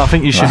 no. No, I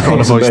think you should put on a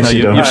It's the voice best now.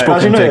 you You've don't.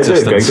 spoken No, to do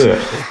it, Greg, existence. do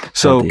it.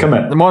 So Come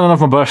on. the morning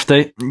of my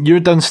birthday, you're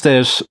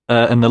downstairs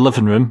in the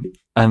living room,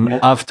 and Yeah.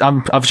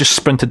 I've just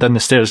sprinted down the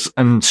stairs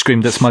and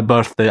screamed, "It's my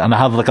birthday!" And I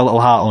have like a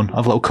little hat on, I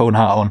have a little cone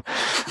hat on.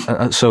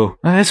 So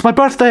it's my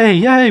birthday!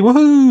 Yay!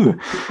 Woohoo!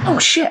 Oh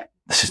shit!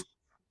 This is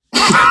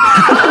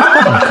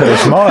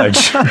It's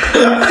Marge.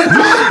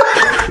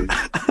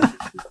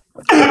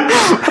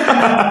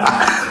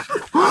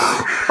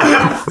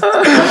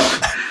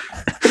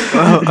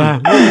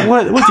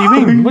 what do you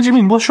mean? What do you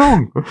mean? What's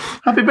wrong?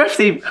 Happy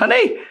birthday,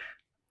 honey!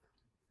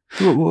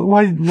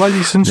 Why do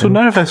you seem so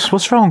nervous?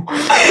 What's wrong?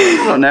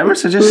 I'm not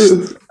nervous.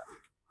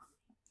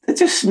 It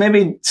just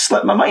maybe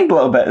slipped my mind a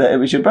little bit that it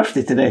was your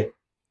birthday today.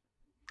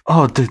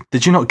 Oh,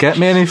 did you not get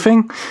me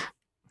anything?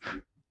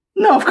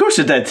 No, of course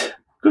I did.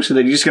 Of course I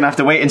did. You're just gonna have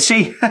to wait and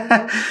see.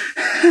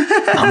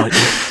 I'm like,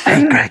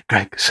 hey,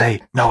 Greg,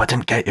 say no. I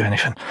didn't get you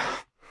anything.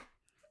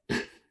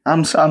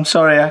 I'm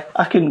sorry.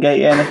 I couldn't get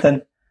you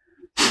anything.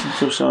 I'm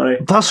so sorry.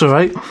 That's all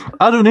right.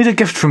 I don't need a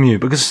gift from you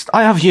because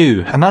I have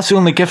you, and that's the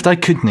only gift I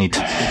could need.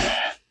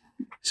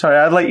 Sorry,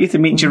 I'd like you to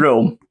meet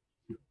Jerome.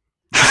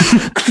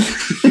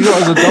 You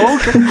got as a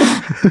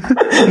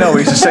dog? No,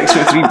 he's a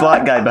 6'3"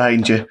 black guy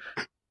behind you.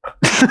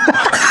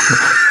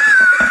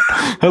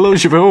 Hello,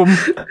 Jerome.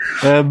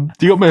 Do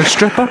you got me a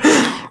stripper?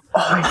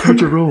 Oh, you're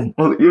Jerome.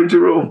 Oh, you're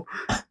Jerome.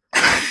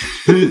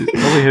 Only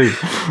who?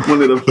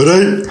 One of them.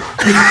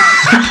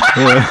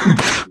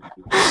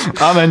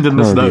 I'm ending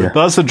this Oh, now. dear.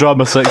 That's the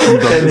drama section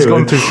done. It's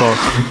gone too far.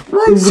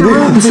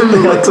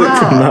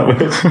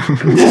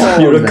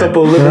 You're a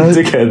couple living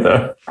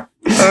together.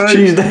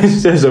 She's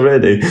downstairs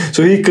already,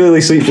 so he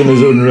clearly sleeps in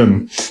his own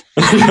room.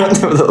 You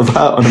have a little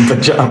hat on and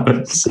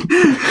pajamas.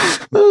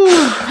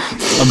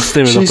 I'm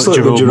staring She up slept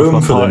at with Jerome with Jerome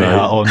my for the party hat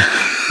night. on.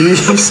 He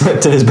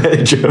slept in his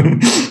bedroom.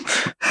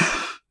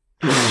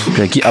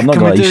 Greg, I'm not Can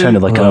gonna lie, we you do-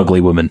 sounded like an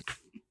ugly woman.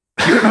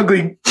 You're an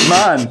ugly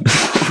man.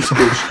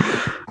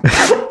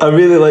 I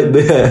really like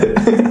the.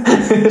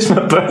 It's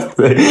my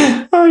birthday.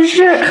 Oh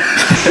shit!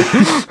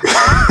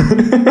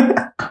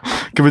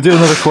 Can we do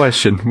another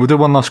question? We'll do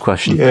one last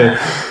question. Yeah.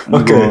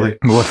 Okay.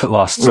 Well, if it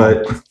lasts.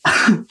 Right.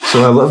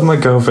 So I love my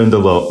girlfriend a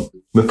lot.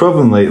 The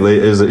problem lately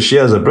is that she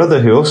has a brother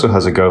who also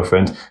has a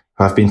girlfriend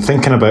who I've been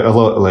thinking about a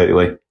lot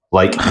lately.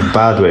 Like, in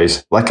bad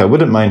ways. Like, I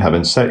wouldn't mind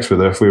having sex with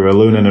her if we were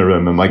alone in a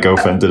room and my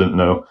girlfriend didn't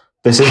know.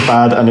 This is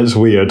bad and it's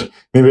weird.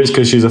 Maybe it's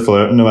because she's a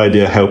flirt. No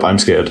idea. Help, I'm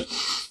scared.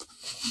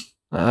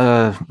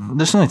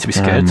 There's no need to be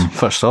scared.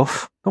 First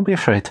off, don't be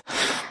afraid.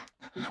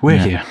 We're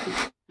here.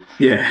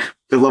 Yeah,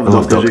 the love I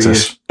love doctors are here.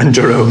 doctors. And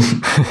Jerome.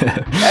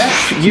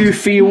 If you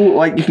feel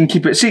like you can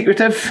keep it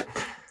secretive,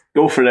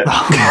 go for it. No,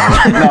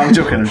 I'm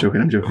joking.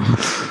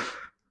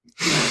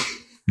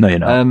 No, you're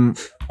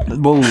not.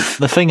 Well,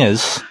 the thing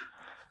is,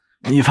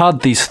 you've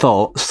had these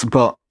thoughts,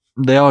 but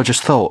they are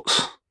just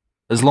thoughts.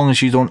 As long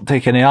as you don't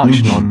take any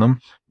action on them,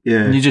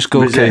 Yeah, you just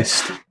go, okay,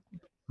 resist.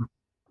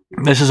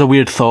 this is a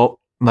weird thought.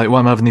 Like, why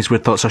am I having these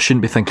weird thoughts? I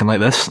shouldn't be thinking like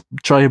this.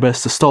 Try your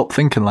best to stop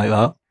thinking like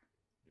that.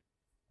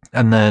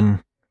 And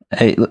then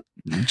Hey, look,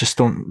 just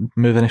don't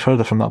move any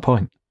further from that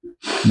point.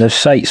 there's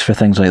sites for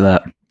things like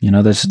that. You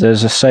know, there's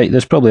a site,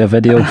 there's probably a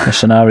video, a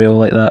scenario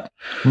like that.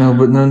 No,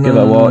 but no. Give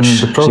it a watch,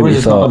 The see problem what is you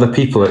it's not thought. other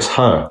people, it's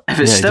her. If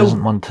Yeah, it's he still,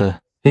 doesn't want to.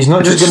 He's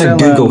not If just it's going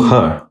to still, Google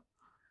her.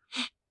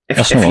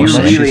 That's if not what I'm you're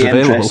saying. really She's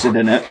available.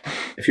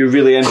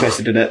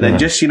 interested in it, then Yeah.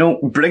 just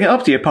bring it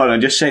up to your partner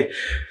and just say,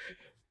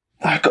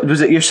 oh, God,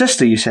 was it your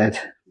sister? You said,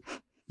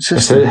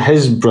 sister.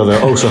 His brother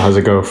also has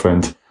a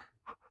girlfriend.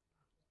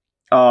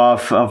 Oh,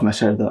 I've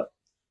misheard that.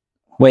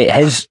 Wait,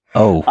 his...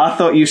 Oh. I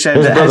thought you said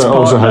His that brother his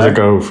also has a partner,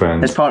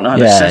 girlfriend. his partner had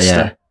Yeah, a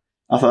sister.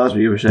 I thought that's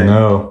what you were saying.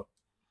 No.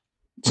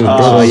 It's his Oh,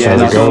 brother's yeah,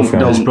 has no, a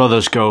girlfriend. His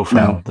brother's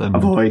girlfriend. No, and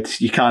avoid.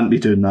 You can't be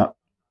doing that.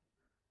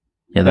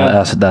 Yeah,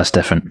 that's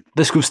different.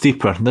 this goes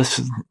deeper.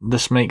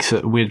 This makes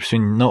it weird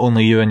between not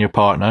only you and your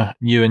partner,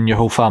 you and your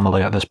whole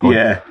family at this point.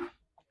 Yeah.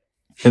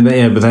 But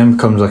then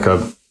comes like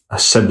a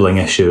sibling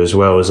issue as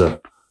well as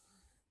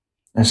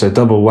it's a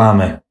double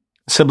whammy.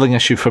 Sibling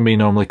issue for me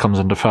normally comes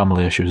under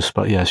family issues,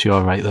 but yes, you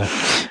are right there.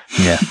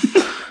 Yeah.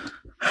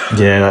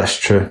 Yeah, that's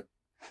true.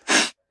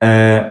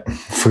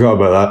 Forgot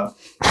about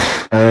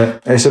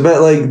that. It's a bit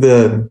like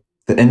the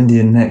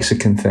Indian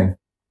Mexican thing.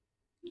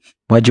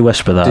 Why'd you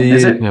whisper that?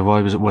 Is it? Yeah,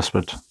 why was it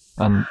whispered?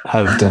 And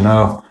how? I don't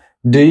know.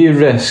 Do you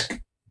risk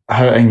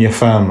hurting your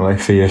family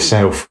for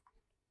yourself?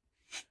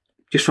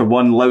 Just for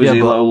one lousy Yeah,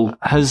 but little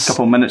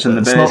couple minutes in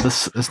the it's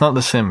bed. It's not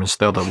the same as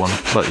the other one,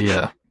 but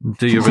yeah.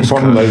 Do you risk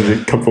One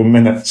lousy couple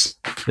minutes.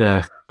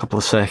 a couple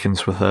of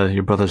seconds with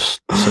your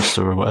brother's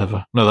sister or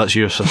whatever? No, that's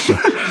your sister.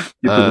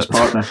 Your brother's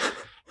partner.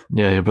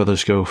 Yeah, your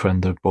brother's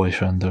girlfriend or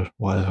boyfriend or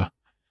whatever.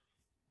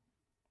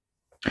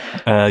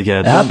 Yeah, It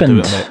don't happened. do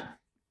it, mate.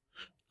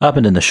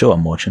 Happened in the show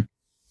I'm watching,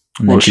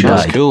 and then What she show?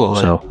 That's died. cool.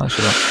 So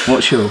Actually,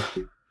 What show?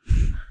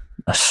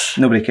 that's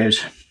Nobody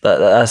cares.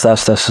 that's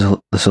the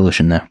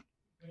solution there.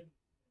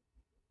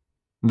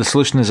 the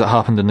solution is it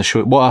happened in the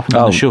show. What happened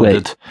in Oh, the show?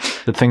 wait.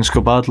 Did things go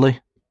badly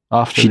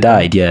after She the-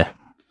 died. Yeah,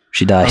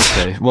 she died.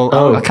 Okay. Well,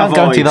 Oh, I can't avoid.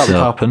 guarantee that would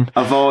So- happen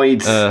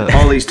Avoid. Uh,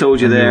 Ollie's told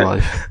you in real there.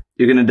 life.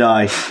 You're going to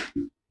die.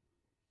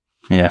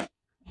 Yeah,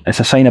 it's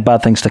a sign of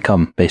bad things to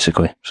come,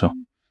 basically. So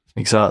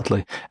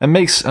Exactly. It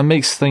makes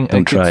thing.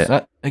 Don't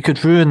try It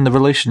could ruin the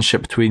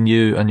relationship between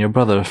you and your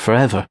brother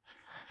forever.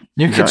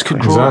 Your kids could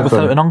Exactly. grow up Exactly.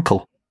 without an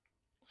uncle.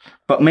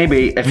 But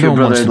maybe if No your one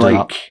brother, wants to do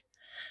like,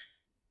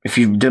 if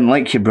you didn't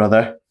like your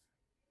brother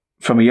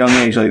from a young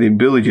age, like they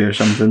bullied you or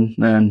something,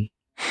 then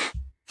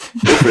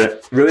go for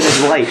it. Ruin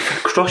his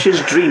life. Crush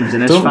his dreams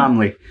and his Don't-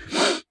 family.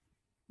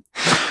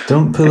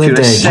 Don't pull If a you're a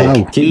dead.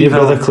 sick, Keep your evil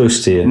brother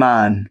close to you.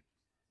 Man.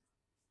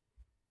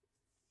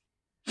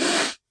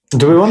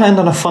 Do we want to end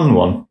on a fun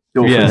one?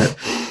 Go Yeah. for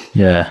it.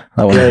 yeah,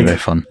 that was Greg. very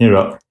fun. You're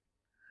up.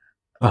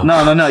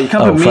 No. You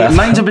can't Oh, put me. fair.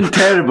 Mines have been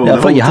terrible. Yeah, I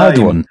the thought you whole had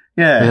time. one.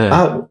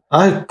 Yeah.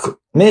 Yeah.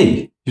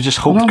 Me? You just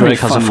Well, hope not Greg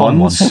very has a fun fun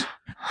ones. one.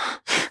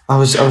 I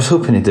was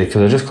hoping he did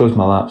because I just closed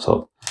my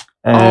laptop.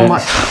 Oh my.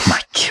 Oh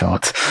my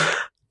god!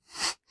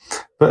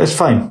 But it's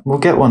fine. We'll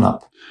get one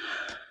up.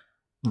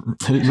 When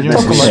This you're Talk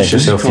is amongst watching,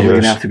 yourself, probably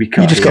going viewers. to have to be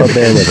cut. You just got to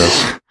bear with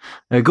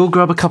us. go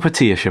grab a cup of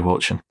tea if you're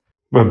watching.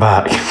 We're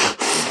back.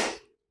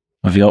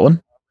 Have you got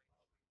one?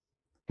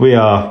 We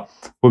are.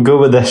 We'll go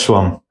with this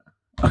one.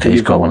 Okay, You've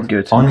he's got one.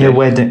 Good. On Okay. your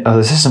wedding. Oh,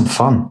 this isn't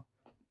fun.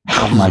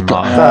 Oh my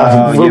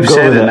god! We'll You've go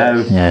said with it it. now.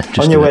 Yeah, just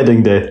On your do it.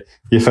 wedding day,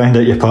 you find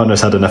out your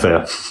partner's had an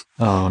affair.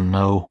 Oh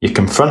no. You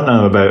confront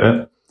them about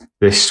it.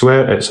 They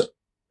swear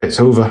it's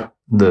over.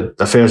 The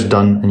affair's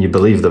done, and you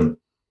believe them.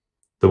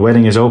 The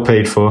wedding is all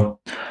paid for,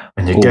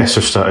 and your Oh. guests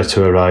have started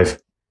to arrive.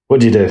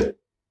 What do you do?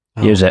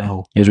 Here's it.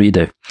 No. Here's what you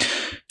do.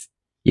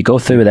 You go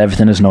through with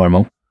everything as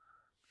normal,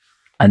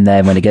 and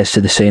then when it gets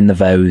to the saying the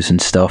vows and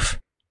stuff,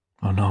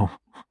 Oh no.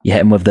 you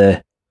hit him with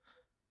the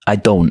 "I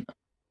don't."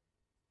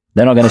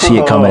 They're not going to see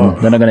it coming.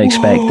 They're not going to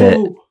expect it,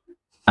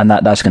 and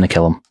that's going to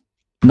kill them.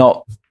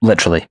 Not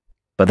literally,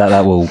 but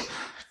that will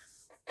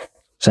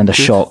send a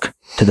shock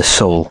to the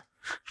soul,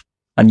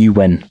 and you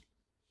win.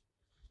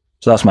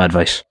 So that's my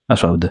advice.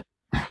 That's what I would do.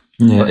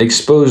 Yeah,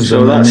 expose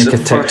So them and that's make a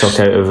the TikTok first-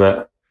 out of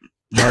it.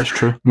 That's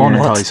true.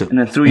 Monetize it. And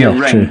then throw your Yeah,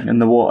 ring true. in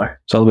the water.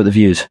 It's all about the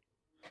views.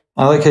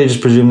 I like how you just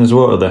presume there's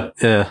water there.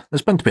 Yeah.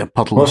 There's bound to be a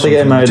puddle. What if or they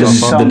get something. married in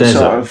Just the some desert?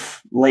 sort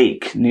of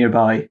lake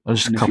nearby. Or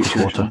just in a the cup of future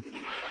or water. something.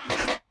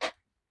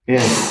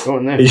 Yeah, go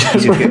on there. He Easy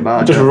to get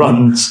bad. just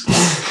runs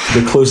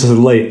to the closest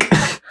lake.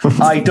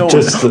 I don't.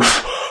 Just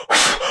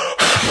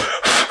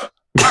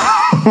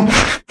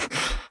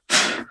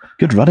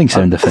Good running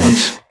sound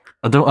effects.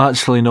 I don't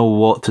actually know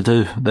what to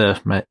do there,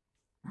 mate.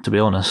 To be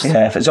honest.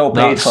 Yeah, if it's all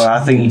paid That's- for, I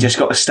think you just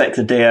got to stick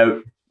the day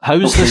out.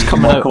 How's this Okay,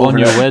 coming walk out over on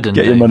your it. wedding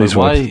Get your day? money's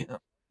Why,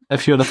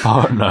 if you're the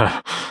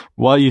partner,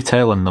 why are you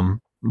telling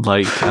them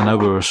like an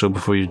hour or so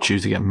before you're due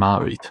to get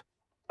married?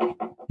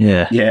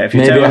 Yeah. Yeah, if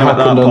you maybe tell it them at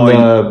that happened on point,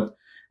 the.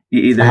 you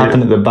It either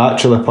happened at the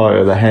bachelor party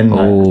or the hen night.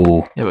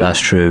 Oh, Yeah, but- that's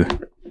true.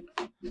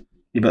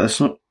 Yeah, but it's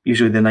not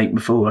usually the night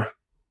before.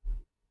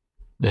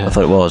 Yeah. I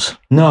thought it was.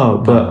 No,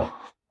 but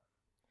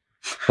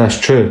that's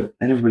true.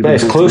 And everybody But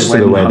it's goes close to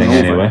the wedding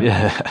hungover. anyway.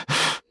 Yeah.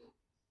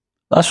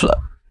 That's what.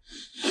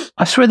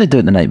 I swear they do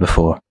it the night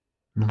before.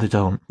 No, they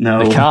don't.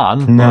 No. They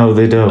can. No,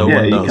 they don't. No Yeah,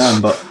 one you does.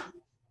 can, but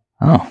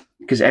Oh,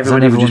 because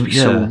everybody would just be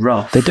everyone- so yeah.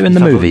 rough. they do in the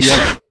You have a- movies.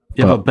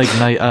 You have a But big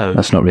night out,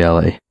 that's not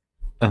reality.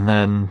 and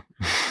then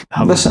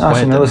have Listen, a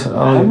actually, wedding. listen.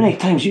 How Oh, many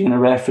times are you going to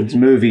reference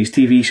movies,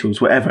 TV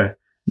shows, whatever?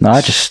 No,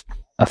 I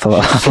thought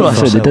I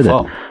said they did it.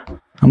 Up.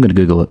 I'm going to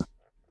Google it.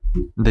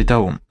 They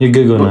don't. you're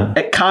googling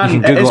it. It can. You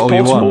can It Google is all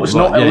you possible. want. It's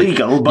not but, yeah,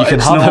 illegal, but you can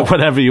it's have not. it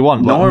whenever you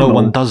want. But no normal.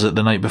 one does it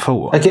the night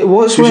before. Okay,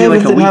 what's Usually with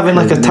like a everything week having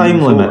like or a the time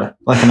day limit, before.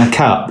 like in a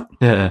cap?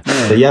 Yeah.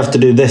 That you have to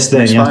do this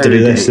then, you have to do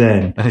Expiry this date.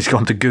 then. And he's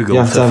gone to Google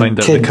You to have to have find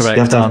out kids. the correct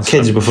You have to have answer.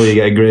 kids before you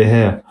get a grey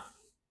hair.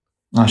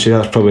 Actually,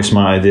 that's probably a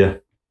smart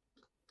idea.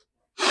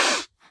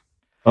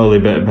 Ollie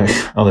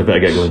better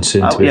get going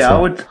soon. To be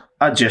fair.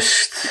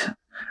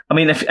 I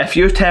mean, if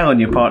you're telling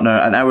your partner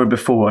an hour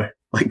before,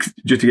 like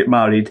due to get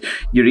married,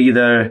 you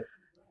either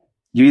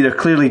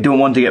clearly don't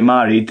want to get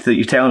married, that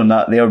you're telling them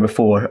that the hour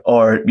before,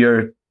 or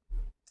you're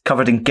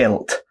covered in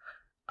guilt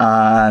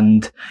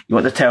and you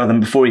want to tell them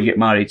before you get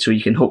married so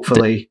you can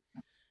hopefully.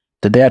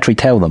 Did they actually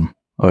tell them,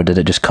 or did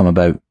it just come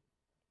about?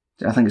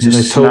 I think it's just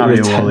a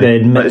scenario. They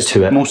admit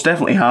to it. Most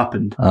definitely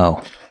happened.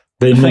 Oh,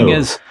 the thing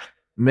is,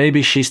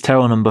 maybe she's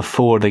telling them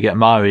before they get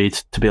married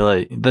to be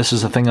like, "This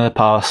is a thing of the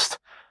past."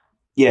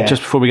 Yeah.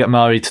 Just before we get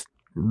married,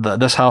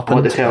 this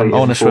happened. I'm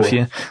honest with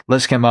you.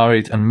 Let's get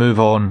married and move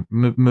on.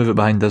 Move it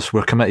behind us.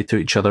 We're committed to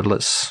each other.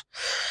 Let's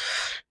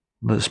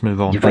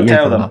move on. But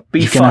tell them.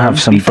 Be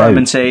firm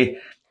and say,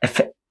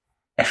 if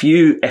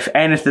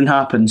anything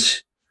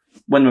happens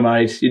when we're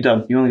married, you're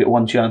done. You only get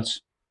one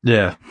chance.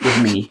 Yeah.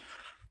 With me.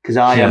 Because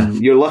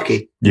you're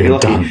lucky. You're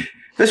lucky. done.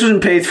 This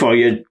wasn't paid for.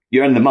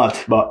 You're in the mud,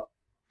 but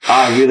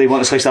I really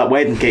want to slice that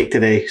wedding cake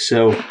today,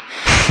 so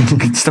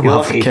still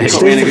have the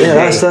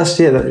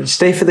cake.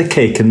 Stay for the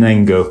cake and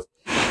then go.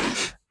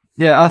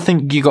 Yeah, I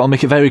think you got to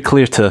make it very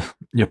clear to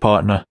your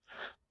partner.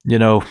 You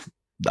know,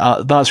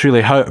 that's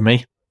really hurt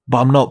me, but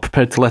I'm not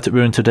prepared to let it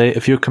ruin today.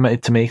 If you're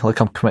committed to me, like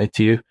I'm committed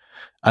to you,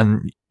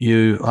 and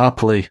you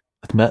happily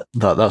admit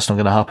that that's not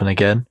going to happen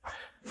again,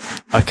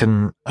 I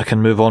can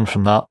move on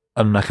from that,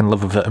 and I can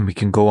live with it, and we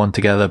can go on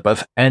together.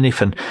 But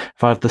if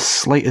I have the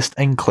slightest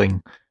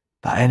inkling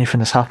that anything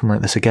has happened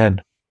like this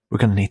again, we're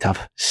going to need to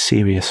have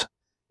serious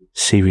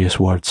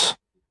words.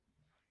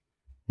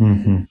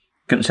 Mm-hmm.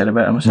 Couldn't say it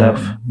better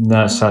myself.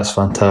 That's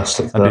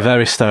fantastic. I'd be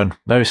very stern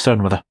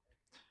with her.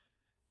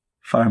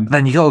 Firm.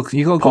 Then you got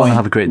to go and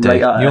have a great day.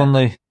 You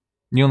only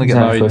get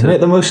married. Make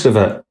the most of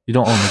it. You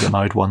don't only get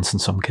married once in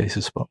some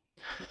cases, but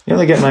you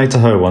only get married to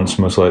her once,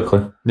 most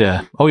likely.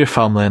 Yeah, all your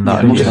family and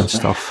that and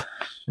stuff.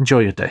 Enjoy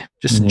your day.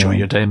 Just enjoy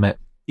your day, mate.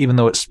 Even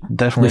though it's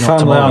definitely your not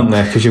family tomorrow. aren't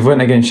there because you've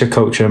went against your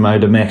culture and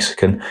married a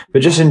Mexican.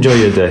 But just enjoy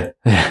your day.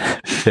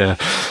 Yeah.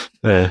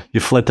 You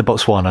fled to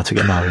Botswana to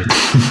get married.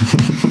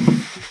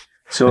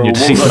 So and your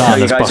deceased man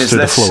has busted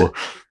through the floor.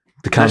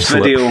 This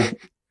video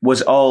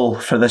was all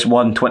for this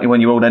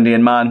 21-year-old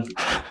Indian man.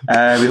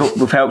 We hope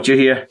we've helped you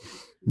here.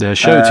 Yeah,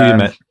 shout out to you,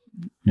 mate.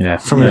 Yeah,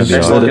 from a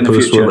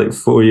post like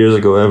 4 years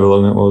ago, however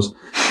long it was.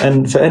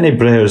 And for any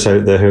Brers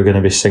out there who are going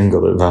to be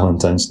single at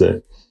Valentine's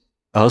Day,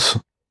 us.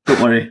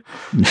 Don't worry.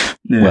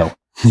 Yeah. Well,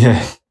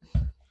 yeah.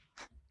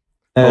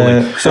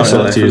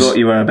 Sorry, I forgot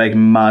you were a big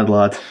mad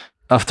lad.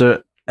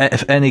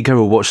 If any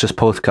girl watched this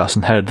podcast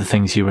and heard the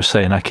things you were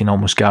saying, I can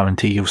almost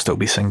guarantee you'll still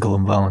be single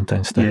on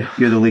Valentine's Day. Yeah,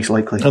 you're the least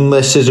likely.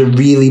 Unless there's a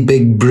really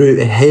big, brute,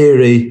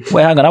 hairy.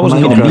 Wait, hang on, I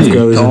wasn't meaning me.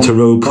 Girl is into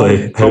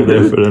roleplay out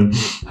there for him.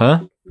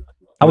 Huh?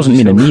 I wasn't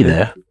meaning me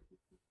there.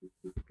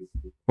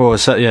 Well,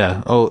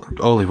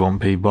 Ollie won't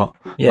be, but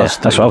yeah,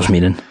 that's what I was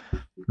meaning.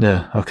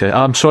 Yeah, okay.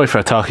 I'm sorry for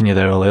attacking you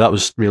there, Ollie. That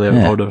was really out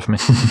of order of me.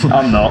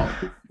 I'm not.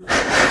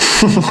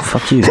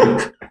 Fuck you.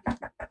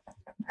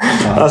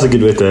 That's a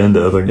good way to end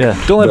it, I think.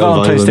 Yeah, don't let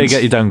Valentine's Day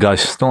get you down,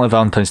 guys. Don't let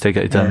Valentine's Day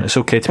get you down. It's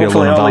okay to be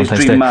alone on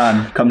Valentine's Day.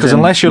 Because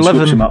unless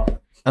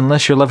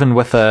you're living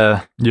with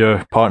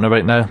your partner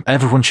right now,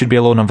 everyone should be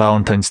alone on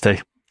Valentine's Day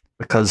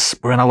because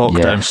we're in a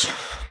lockdown. Yes.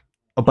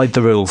 Abide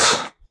the rules.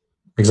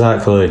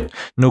 Exactly.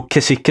 No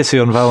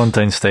kissy on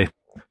Valentine's Day.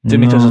 2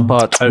 meters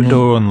apart,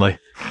 outdoor only.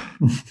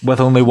 With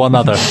only one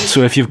other.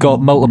 So if you've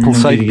got multiple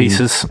side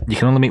pieces, you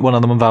can only meet one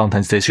of them on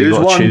Valentine's Day. So you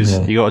got to choose.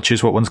 You got to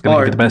choose what one's going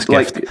to give you the best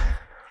gift.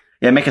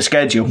 Yeah, make a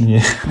schedule.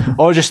 Yeah.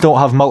 Or just don't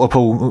have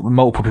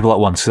multiple people at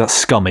once, because that's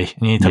scummy.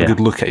 You need to have a good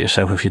look at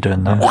yourself if you're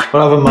doing that. Or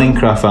have a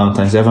Minecraft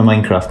Valentine's Day. Have a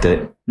Minecraft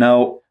date.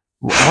 No.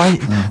 Why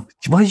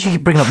did you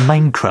bring up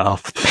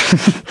Minecraft?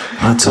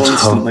 That's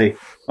constantly.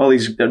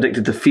 Ollie's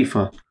addicted to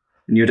FIFA,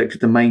 and you're addicted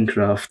to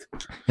Minecraft.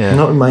 Yeah.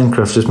 Not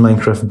Minecraft, just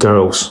Minecraft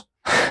girls.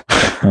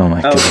 Oh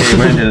my god. Okay,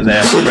 we're ending it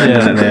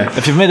there.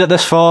 If you've made it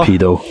this far,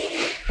 pedo.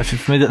 If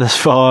you've made it this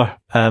far,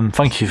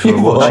 thank you for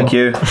watching. Thank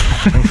you.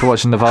 Thanks for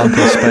watching the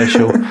Valentine's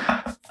special.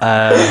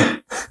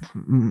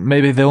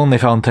 Maybe the only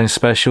Valentine's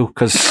special,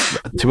 because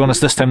to be honest,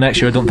 this time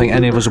next year, I don't think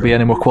any of us will be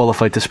any more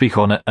qualified to speak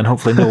on it, and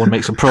hopefully no one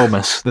makes a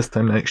promise this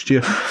time next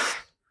year.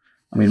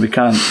 I mean, we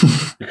can't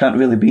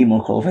really be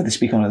more qualified to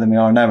speak on it than we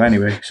are now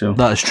anyway, so.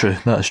 That is true.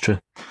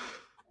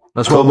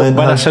 That's what, when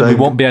I said we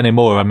won't be any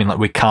more, I mean like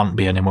we can't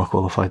be any more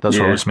qualified. That's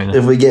what I was meaning.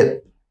 If we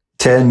get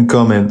 10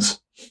 comments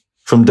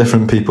from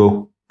different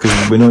people,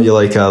 because we know what you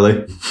like,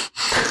 Ali,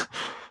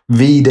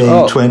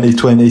 V-Day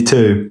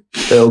 2022,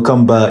 it'll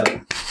come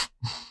back.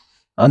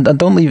 And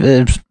don't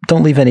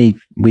leave any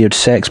weird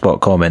sex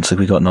bot comments like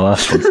we got in the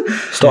last one.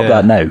 Stop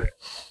that now.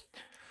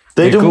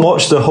 They don't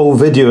watch the whole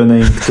video and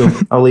then go,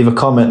 I'll leave a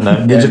comment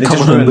now. They just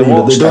come on and leave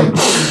it. They don't.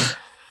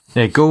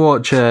 Yeah, go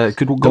watch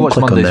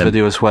Monday's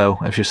video as well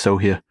if you're still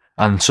here,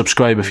 and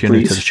subscribe if you're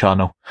new to the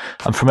channel.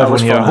 And from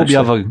everyone here, I hope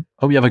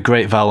you have a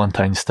great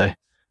Valentine's Day,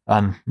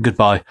 and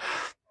goodbye.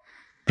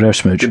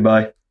 Brers smooch.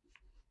 Goodbye.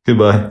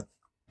 Goodbye.